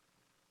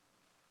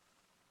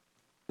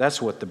 That's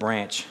what the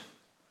branch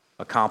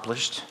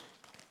accomplished.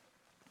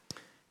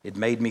 It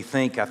made me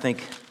think, I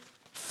think,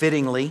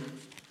 fittingly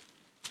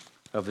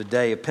of the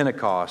day of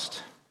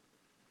Pentecost.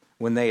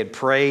 When they had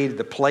prayed,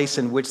 the place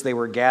in which they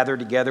were gathered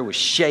together was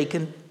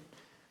shaken,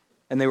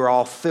 and they were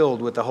all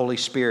filled with the Holy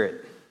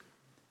Spirit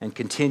and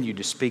continued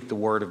to speak the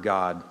word of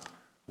God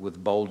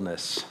with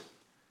boldness.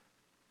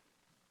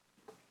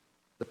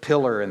 The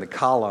pillar and the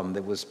column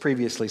that was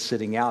previously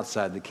sitting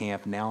outside the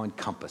camp now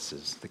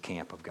encompasses the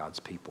camp of God's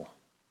people.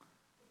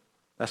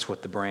 That's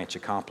what the branch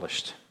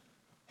accomplished.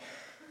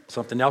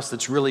 Something else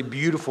that's really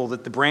beautiful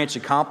that the branch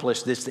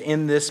accomplished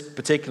in this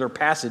particular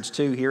passage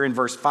too, here in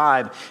verse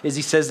 5, is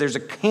he says there's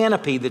a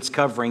canopy that's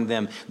covering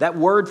them. That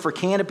word for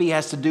canopy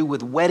has to do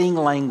with wedding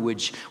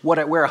language,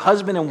 where a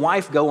husband and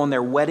wife go on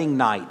their wedding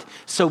night.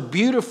 So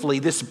beautifully,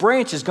 this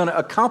branch is going to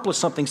accomplish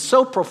something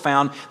so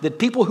profound that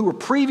people who were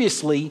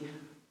previously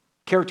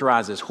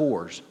characterized as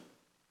whores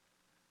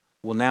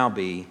will now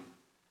be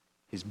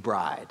his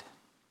bride.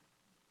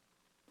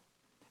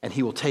 And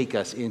he will take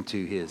us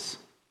into his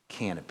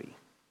canopy.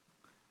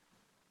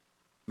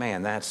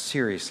 Man, that's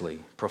seriously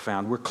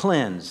profound. We're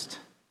cleansed.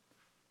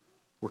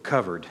 We're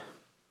covered.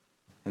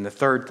 And the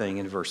third thing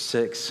in verse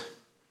 6,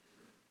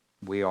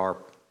 we are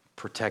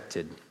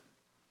protected.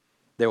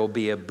 There will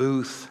be a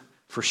booth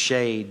for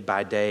shade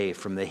by day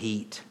from the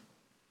heat,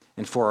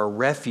 and for a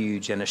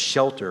refuge and a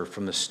shelter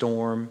from the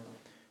storm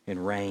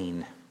and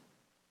rain.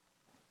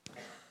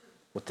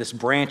 What this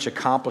branch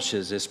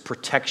accomplishes is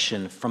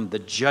protection from the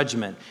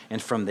judgment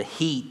and from the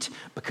heat,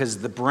 because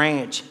the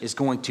branch is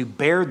going to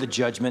bear the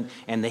judgment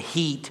and the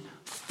heat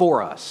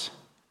for us.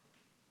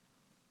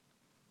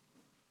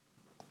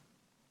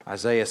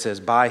 Isaiah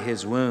says, by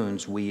his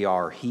wounds we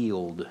are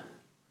healed.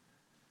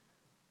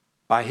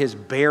 By his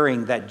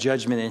bearing that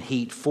judgment and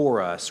heat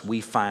for us, we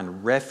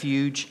find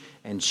refuge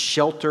and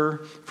shelter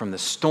from the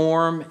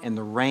storm and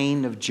the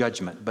rain of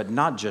judgment. But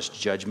not just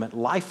judgment,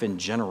 life in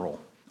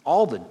general.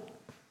 All the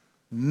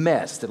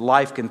mess that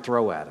life can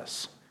throw at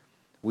us.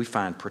 We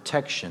find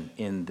protection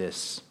in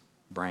this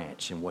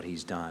branch and what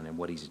he's done and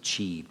what he's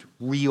achieved.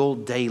 Real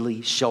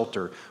daily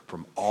shelter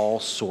from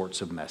all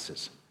sorts of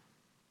messes.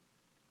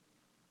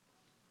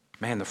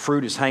 Man, the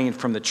fruit is hanging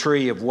from the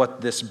tree of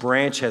what this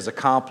branch has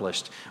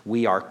accomplished.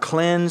 We are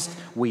cleansed,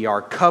 we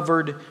are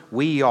covered,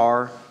 we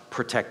are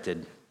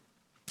protected.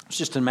 I was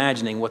just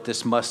imagining what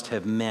this must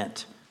have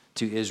meant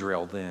to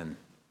Israel then.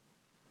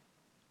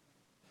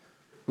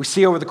 We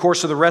see over the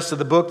course of the rest of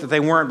the book that they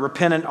weren't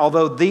repentant,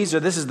 although this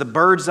is the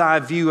bird's eye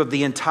view of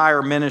the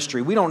entire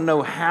ministry. We don't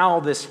know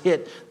how this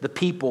hit the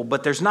people,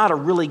 but there's not a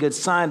really good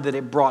sign that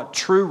it brought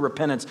true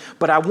repentance.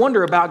 But I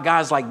wonder about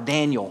guys like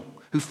Daniel,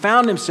 who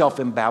found himself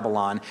in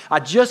Babylon.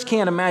 I just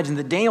can't imagine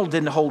that Daniel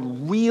didn't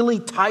hold really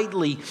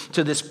tightly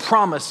to this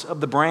promise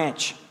of the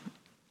branch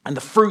and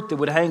the fruit that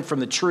would hang from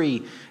the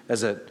tree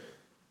as a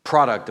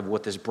product of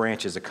what this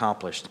branch has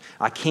accomplished.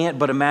 I can't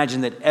but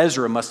imagine that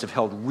Ezra must have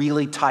held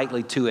really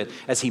tightly to it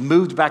as he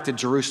moved back to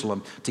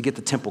Jerusalem to get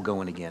the temple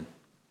going again.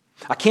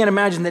 I can't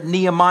imagine that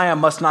Nehemiah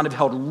must not have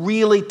held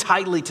really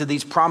tightly to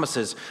these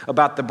promises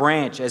about the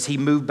branch as he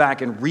moved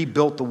back and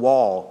rebuilt the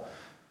wall.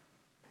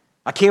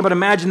 I can't but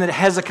imagine that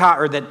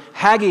Hezekiah or that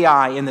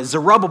Haggai and that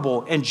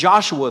Zerubbabel and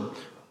Joshua,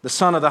 the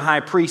son of the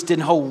high priest,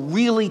 didn't hold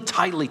really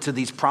tightly to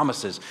these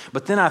promises.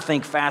 But then I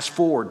think fast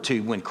forward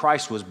to when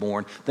Christ was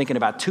born, thinking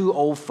about two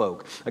old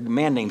folk, a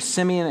man named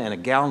Simeon and a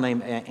gal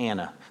named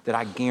Anna, that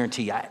I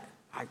guarantee,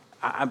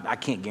 I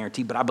can't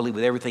guarantee, but I believe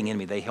with everything in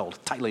me, they held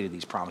tightly to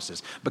these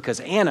promises. Because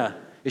Anna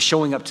is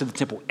showing up to the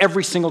temple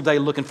every single day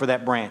looking for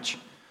that branch.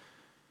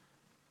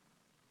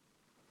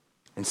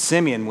 And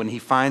Simeon, when he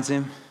finds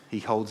him, he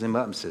holds him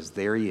up and says,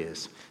 there he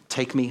is.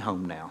 Take me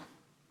home now.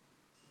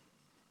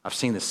 I've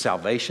seen the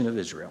salvation of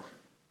Israel.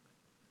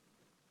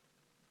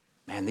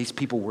 Man, these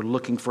people were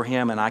looking for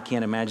him, and I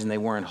can't imagine they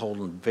weren't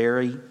holding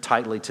very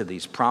tightly to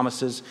these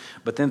promises.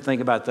 But then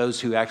think about those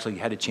who actually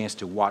had a chance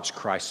to watch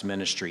Christ's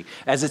ministry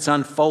as it's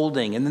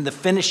unfolding, and then the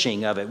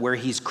finishing of it, where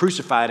he's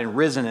crucified and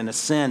risen and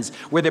ascends,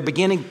 where they're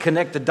beginning to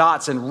connect the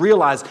dots and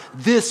realize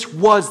this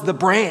was the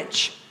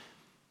branch.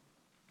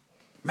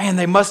 Man,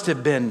 they must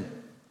have been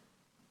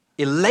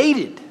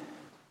elated.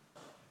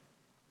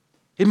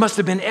 It must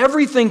have been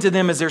everything to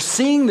them as they're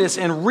seeing this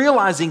and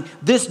realizing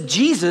this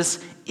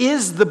Jesus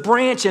is the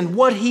branch, and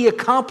what he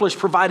accomplished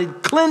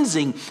provided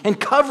cleansing and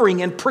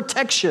covering and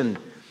protection.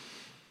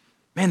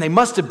 Man, they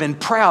must have been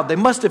proud. They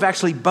must have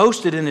actually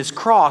boasted in his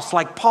cross,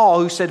 like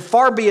Paul, who said,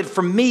 far be it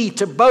from me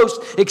to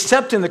boast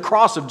except in the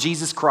cross of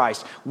Jesus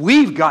Christ.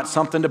 We've got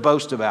something to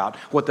boast about.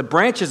 What the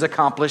branch has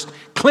accomplished,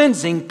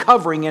 cleansing,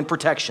 covering, and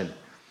protection.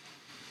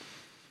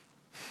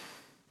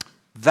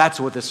 That's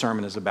what this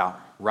sermon is about,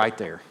 right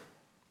there.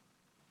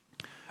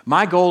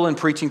 My goal in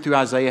preaching through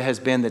Isaiah has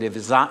been that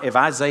if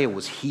Isaiah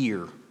was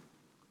here,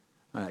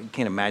 you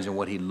can't imagine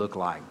what he'd look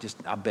like.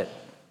 I bet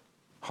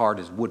hard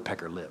as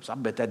woodpecker lips. I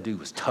bet that dude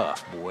was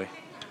tough, boy.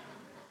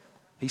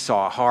 He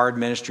saw a hard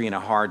ministry and a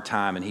hard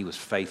time, and he was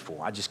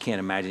faithful. I just can't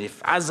imagine.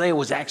 If Isaiah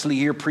was actually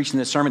here preaching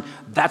this sermon,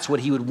 that's what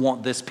he would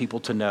want this people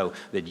to know,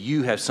 that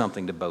you have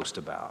something to boast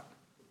about.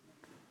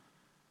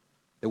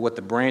 That what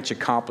the branch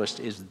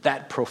accomplished is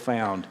that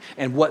profound,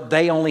 and what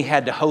they only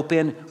had to hope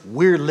in,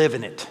 we're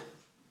living it.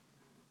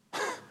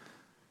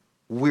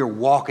 We're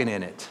walking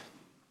in it.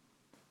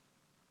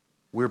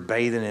 We're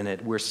bathing in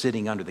it. We're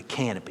sitting under the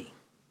canopy.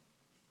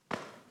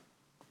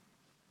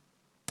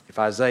 If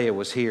Isaiah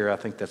was here, I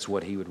think that's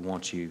what he would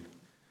want you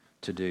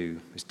to do,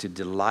 is to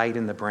delight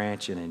in the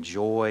branch and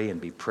enjoy and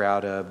be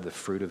proud of the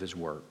fruit of his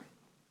work.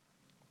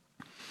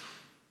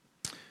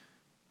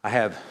 I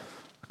have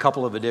a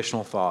couple of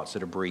additional thoughts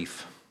that are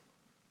brief.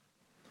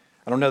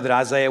 I don't know that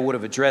Isaiah would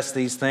have addressed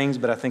these things,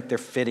 but I think they're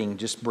fitting,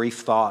 just brief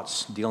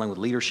thoughts dealing with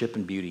leadership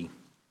and beauty.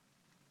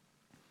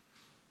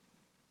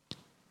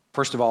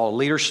 First of all,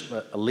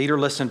 a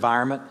leaderless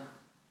environment.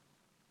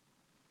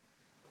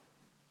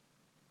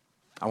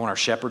 I want our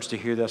shepherds to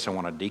hear this. I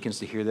want our deacons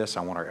to hear this.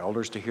 I want our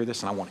elders to hear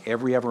this. And I want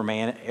every other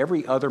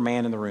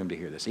man in the room to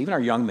hear this. Even our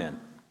young men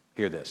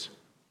hear this.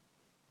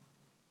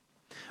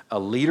 A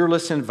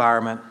leaderless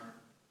environment,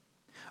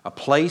 a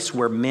place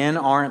where men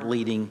aren't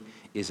leading,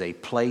 is a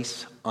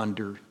place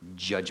under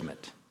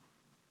judgment.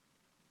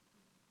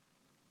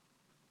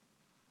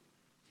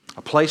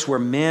 A place where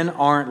men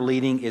aren't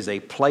leading is a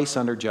place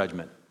under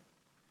judgment.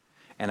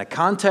 And a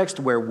context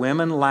where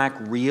women lack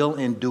real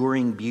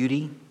enduring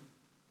beauty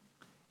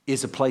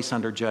is a place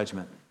under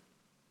judgment.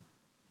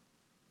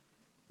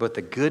 But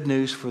the good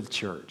news for the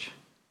church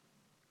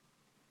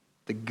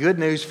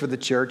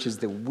is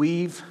that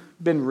we've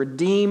been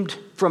redeemed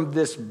from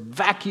this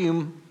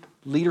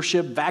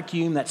leadership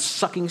vacuum, that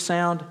sucking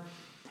sound,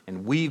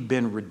 and we've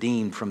been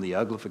redeemed from the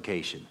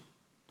uglification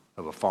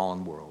of a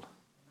fallen world.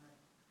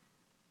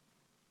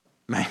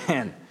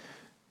 Man,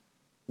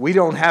 we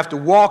don't have to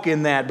walk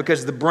in that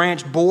because the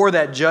branch bore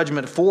that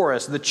judgment for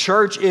us. The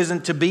church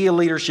isn't to be a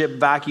leadership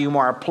vacuum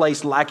or a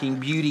place lacking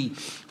beauty,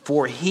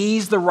 for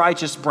he's the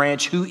righteous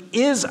branch who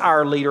is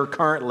our leader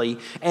currently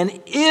and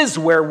is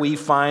where we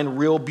find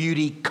real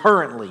beauty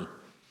currently.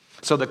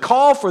 So the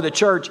call for the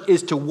church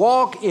is to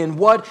walk in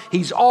what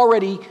he's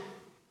already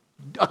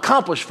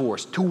accomplished for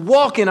us, to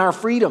walk in our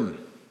freedom.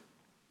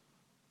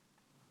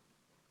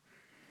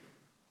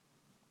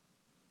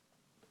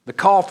 The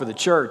call for the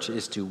church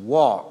is to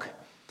walk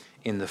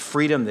in the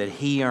freedom that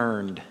he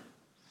earned.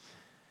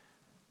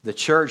 The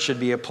church should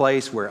be a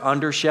place where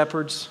under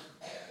shepherds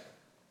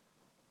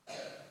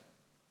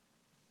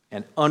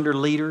and under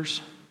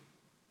leaders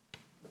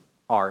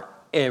are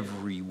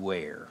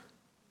everywhere.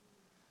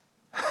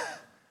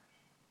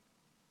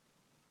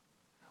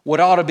 What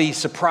ought to be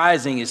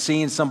surprising is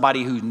seeing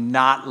somebody who's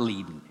not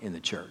leading in the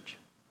church.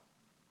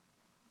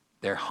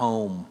 They're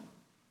home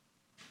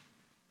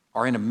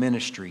or in a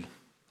ministry,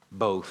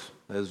 both.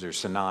 Those are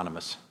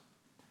synonymous.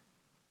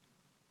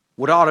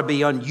 What ought to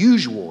be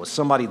unusual is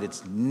somebody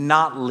that's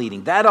not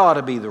leading. That ought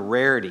to be the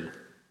rarity.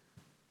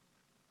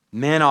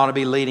 Men ought to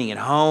be leading at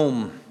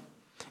home,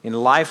 in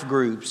life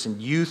groups,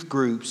 and youth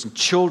groups, and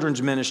children's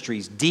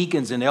ministries,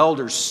 deacons and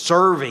elders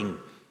serving.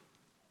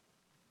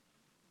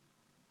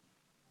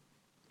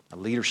 A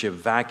leadership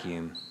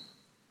vacuum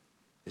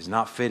is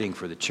not fitting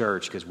for the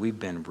church because we've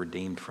been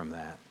redeemed from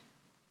that.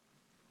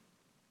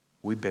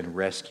 We've been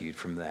rescued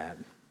from that.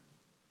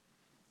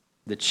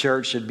 The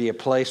church should be a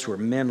place where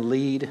men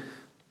lead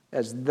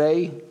as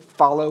they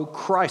follow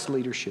Christ's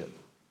leadership.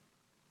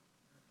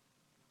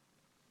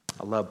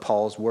 I love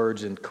Paul's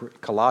words in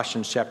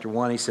Colossians chapter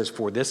 1. He says,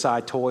 "For this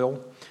I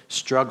toil,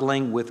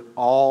 struggling with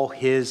all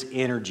his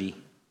energy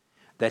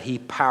that he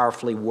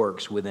powerfully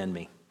works within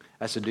me."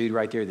 That's a dude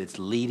right there that's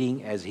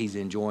leading as he's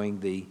enjoying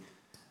the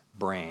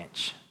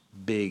branch.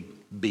 Big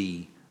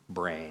B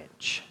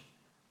branch.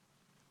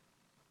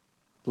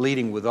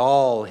 Leading with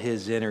all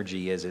his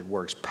energy as it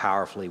works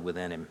powerfully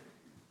within him.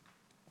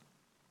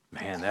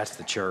 Man, that's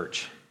the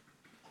church.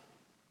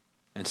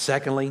 And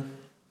secondly,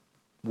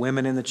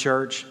 women in the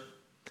church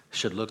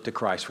should look to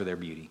Christ for their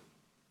beauty.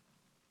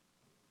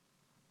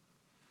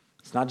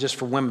 It's not just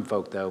for women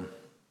folk, though.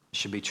 It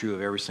should be true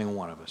of every single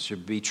one of us. It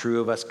should be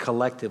true of us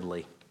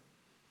collectively.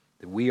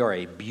 That we are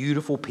a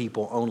beautiful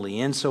people only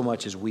in so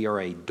much as we are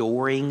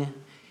adoring,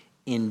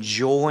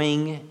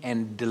 enjoying,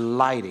 and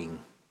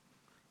delighting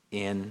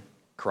in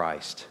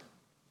Christ.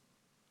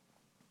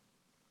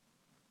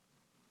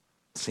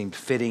 It seemed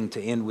fitting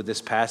to end with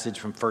this passage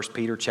from 1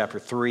 Peter chapter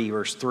 3,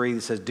 verse 3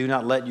 that says, "Do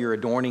not let your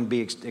adorning be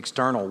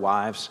external,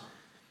 wives.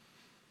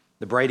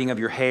 The braiding of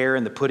your hair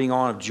and the putting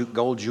on of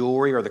gold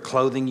jewelry or the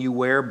clothing you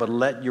wear, but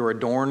let your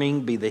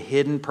adorning be the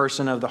hidden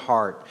person of the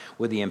heart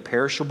with the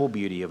imperishable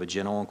beauty of a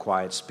gentle and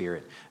quiet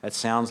spirit." That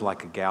sounds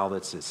like a gal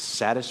that's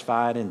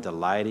satisfied and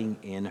delighting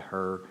in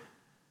her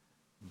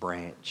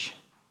branch.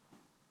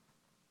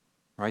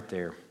 Right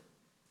there.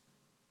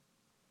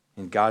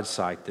 In God's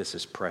sight, this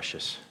is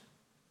precious.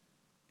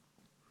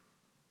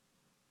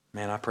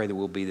 Man, I pray that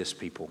we'll be this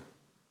people.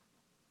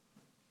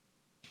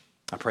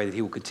 I pray that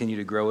he will continue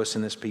to grow us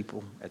in this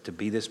people, to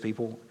be this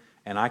people.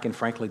 And I can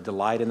frankly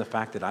delight in the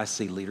fact that I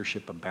see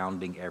leadership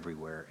abounding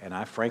everywhere. And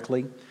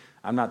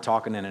I'm not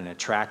talking in an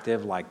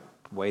attractive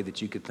way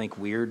that you could think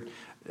weird.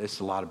 There's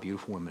a lot of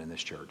beautiful women in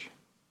this church.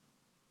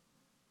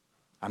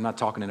 I'm not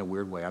talking in a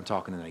weird way. I'm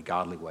talking in a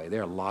godly way.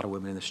 There are a lot of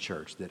women in this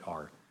church that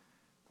are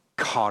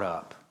caught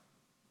up,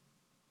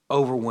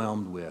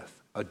 overwhelmed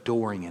with,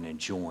 adoring and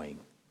enjoying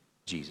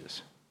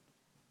Jesus.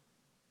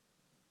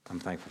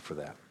 I'm thankful for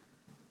that.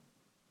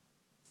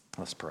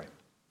 Let's pray.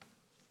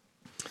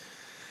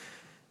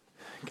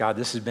 God,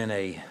 this has been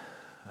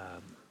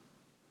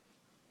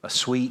a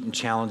sweet and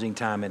challenging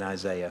time in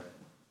Isaiah.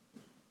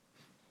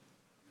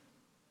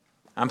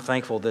 I'm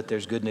thankful that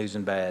there's good news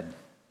and bad.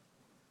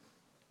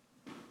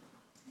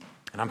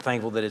 And I'm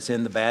thankful that it's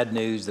in the bad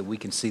news that we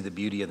can see the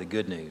beauty of the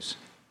good news.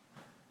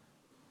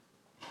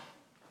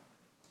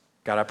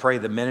 God, I pray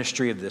the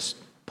ministry of this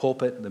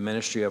pulpit, the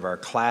ministry of our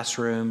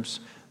classrooms,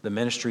 the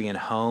ministry in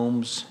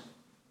homes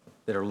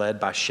that are led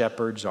by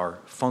shepherds, our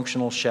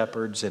functional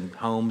shepherds in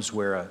homes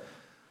where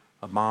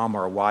a mom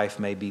or a wife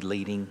may be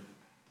leading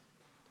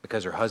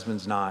because her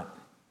husband's not.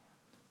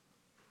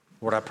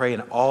 Lord, I pray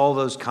in all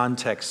those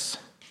contexts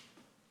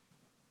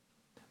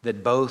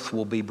that both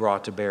will be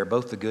brought to bear,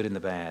 both the good and the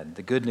bad,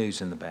 the good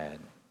news and the bad,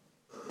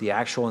 the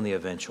actual and the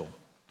eventual,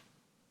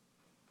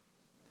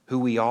 who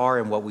we are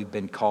and what we've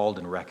been called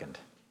and reckoned.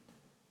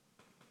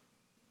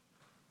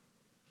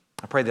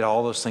 I pray that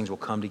all those things will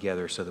come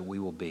together so that we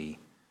will be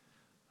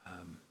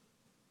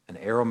an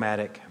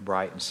aromatic,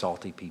 bright, and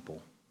salty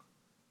people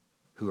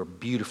who are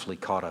beautifully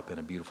caught up in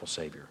a beautiful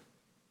Savior.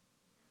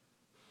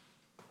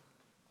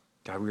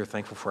 God, we are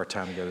thankful for our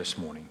time together this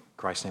morning. In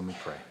Christ's name we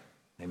pray.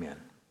 Amen.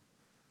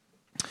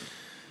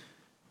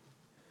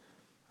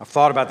 I've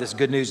thought about this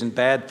good news and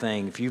bad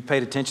thing. If you've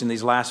paid attention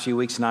these last few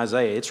weeks in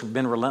Isaiah, it's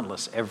been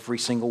relentless every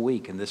single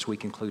week, and this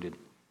week included.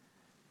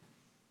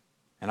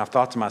 And I've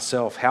thought to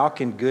myself, how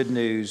can good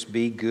news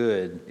be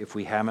good if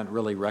we haven't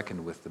really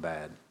reckoned with the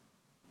bad?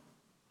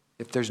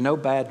 If there's no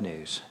bad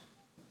news,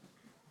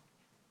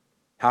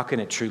 how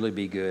can it truly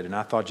be good? And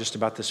I thought just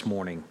about this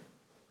morning,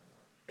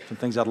 some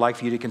things I'd like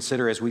for you to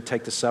consider as we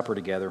take the supper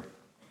together,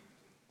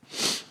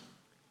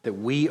 that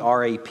we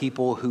are a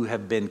people who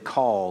have been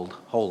called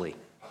holy.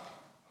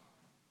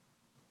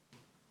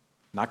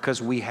 Not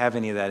because we have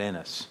any of that in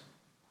us.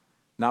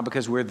 Not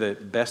because we're the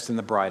best and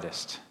the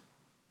brightest.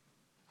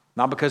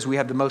 Not because we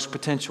have the most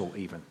potential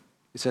even.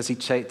 It says he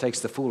takes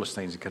the foolish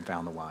things to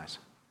confound the wise.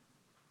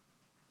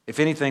 If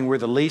anything, we're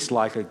the least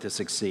likely to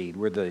succeed.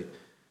 We're the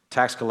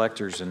tax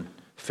collectors and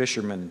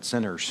fishermen and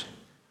sinners,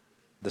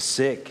 the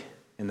sick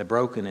and the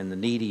broken and the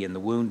needy and the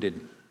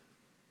wounded.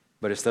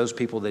 But it's those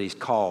people that he's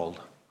called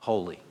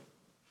holy.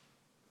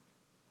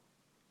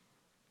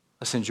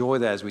 Let's enjoy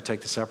that as we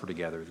take the supper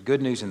together. The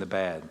good news and the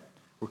bad.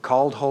 We're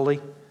called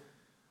holy,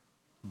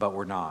 but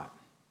we're not.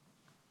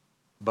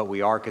 But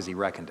we are because he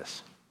reckoned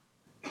us.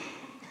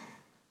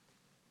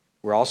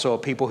 We're also a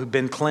people who've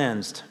been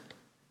cleansed,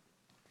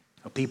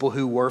 a people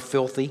who were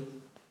filthy,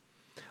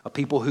 a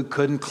people who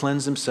couldn't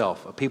cleanse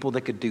themselves, a people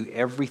that could do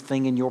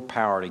everything in your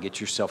power to get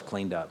yourself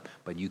cleaned up,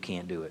 but you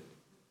can't do it.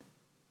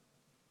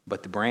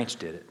 But the branch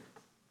did it.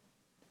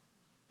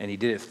 And he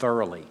did it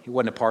thoroughly. It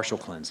wasn't a partial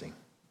cleansing.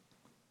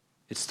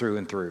 It's through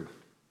and through.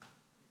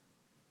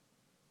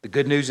 The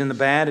good news and the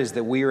bad is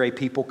that we are a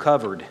people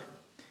covered.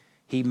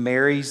 He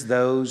marries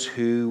those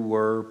who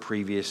were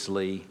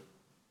previously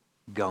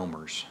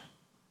Gomers.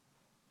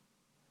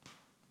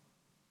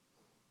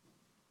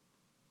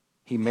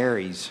 He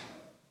marries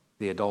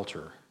the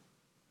adulterer.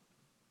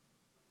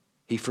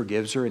 He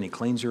forgives her and he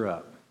cleans her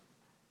up.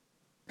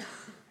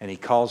 And he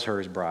calls her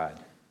his bride.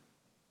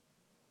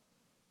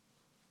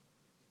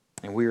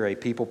 And we are a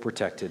people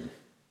protected.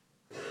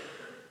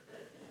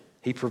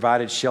 He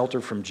provided shelter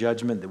from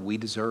judgment that we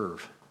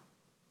deserve.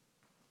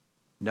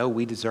 No,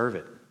 we deserve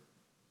it.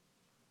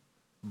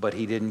 But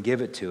he didn't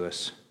give it to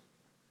us.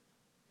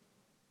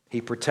 He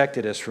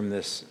protected us from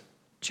this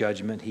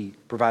judgment. He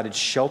provided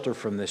shelter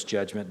from this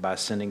judgment by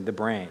sending the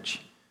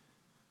branch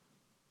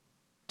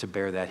to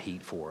bear that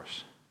heat for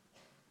us.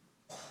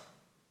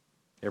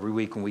 Every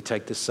week when we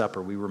take this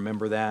supper, we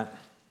remember that.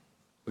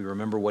 We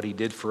remember what he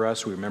did for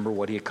us. We remember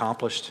what he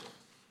accomplished.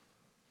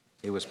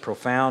 It was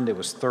profound. It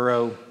was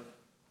thorough.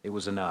 It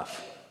was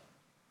enough.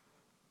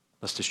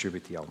 Let's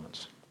distribute the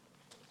elements.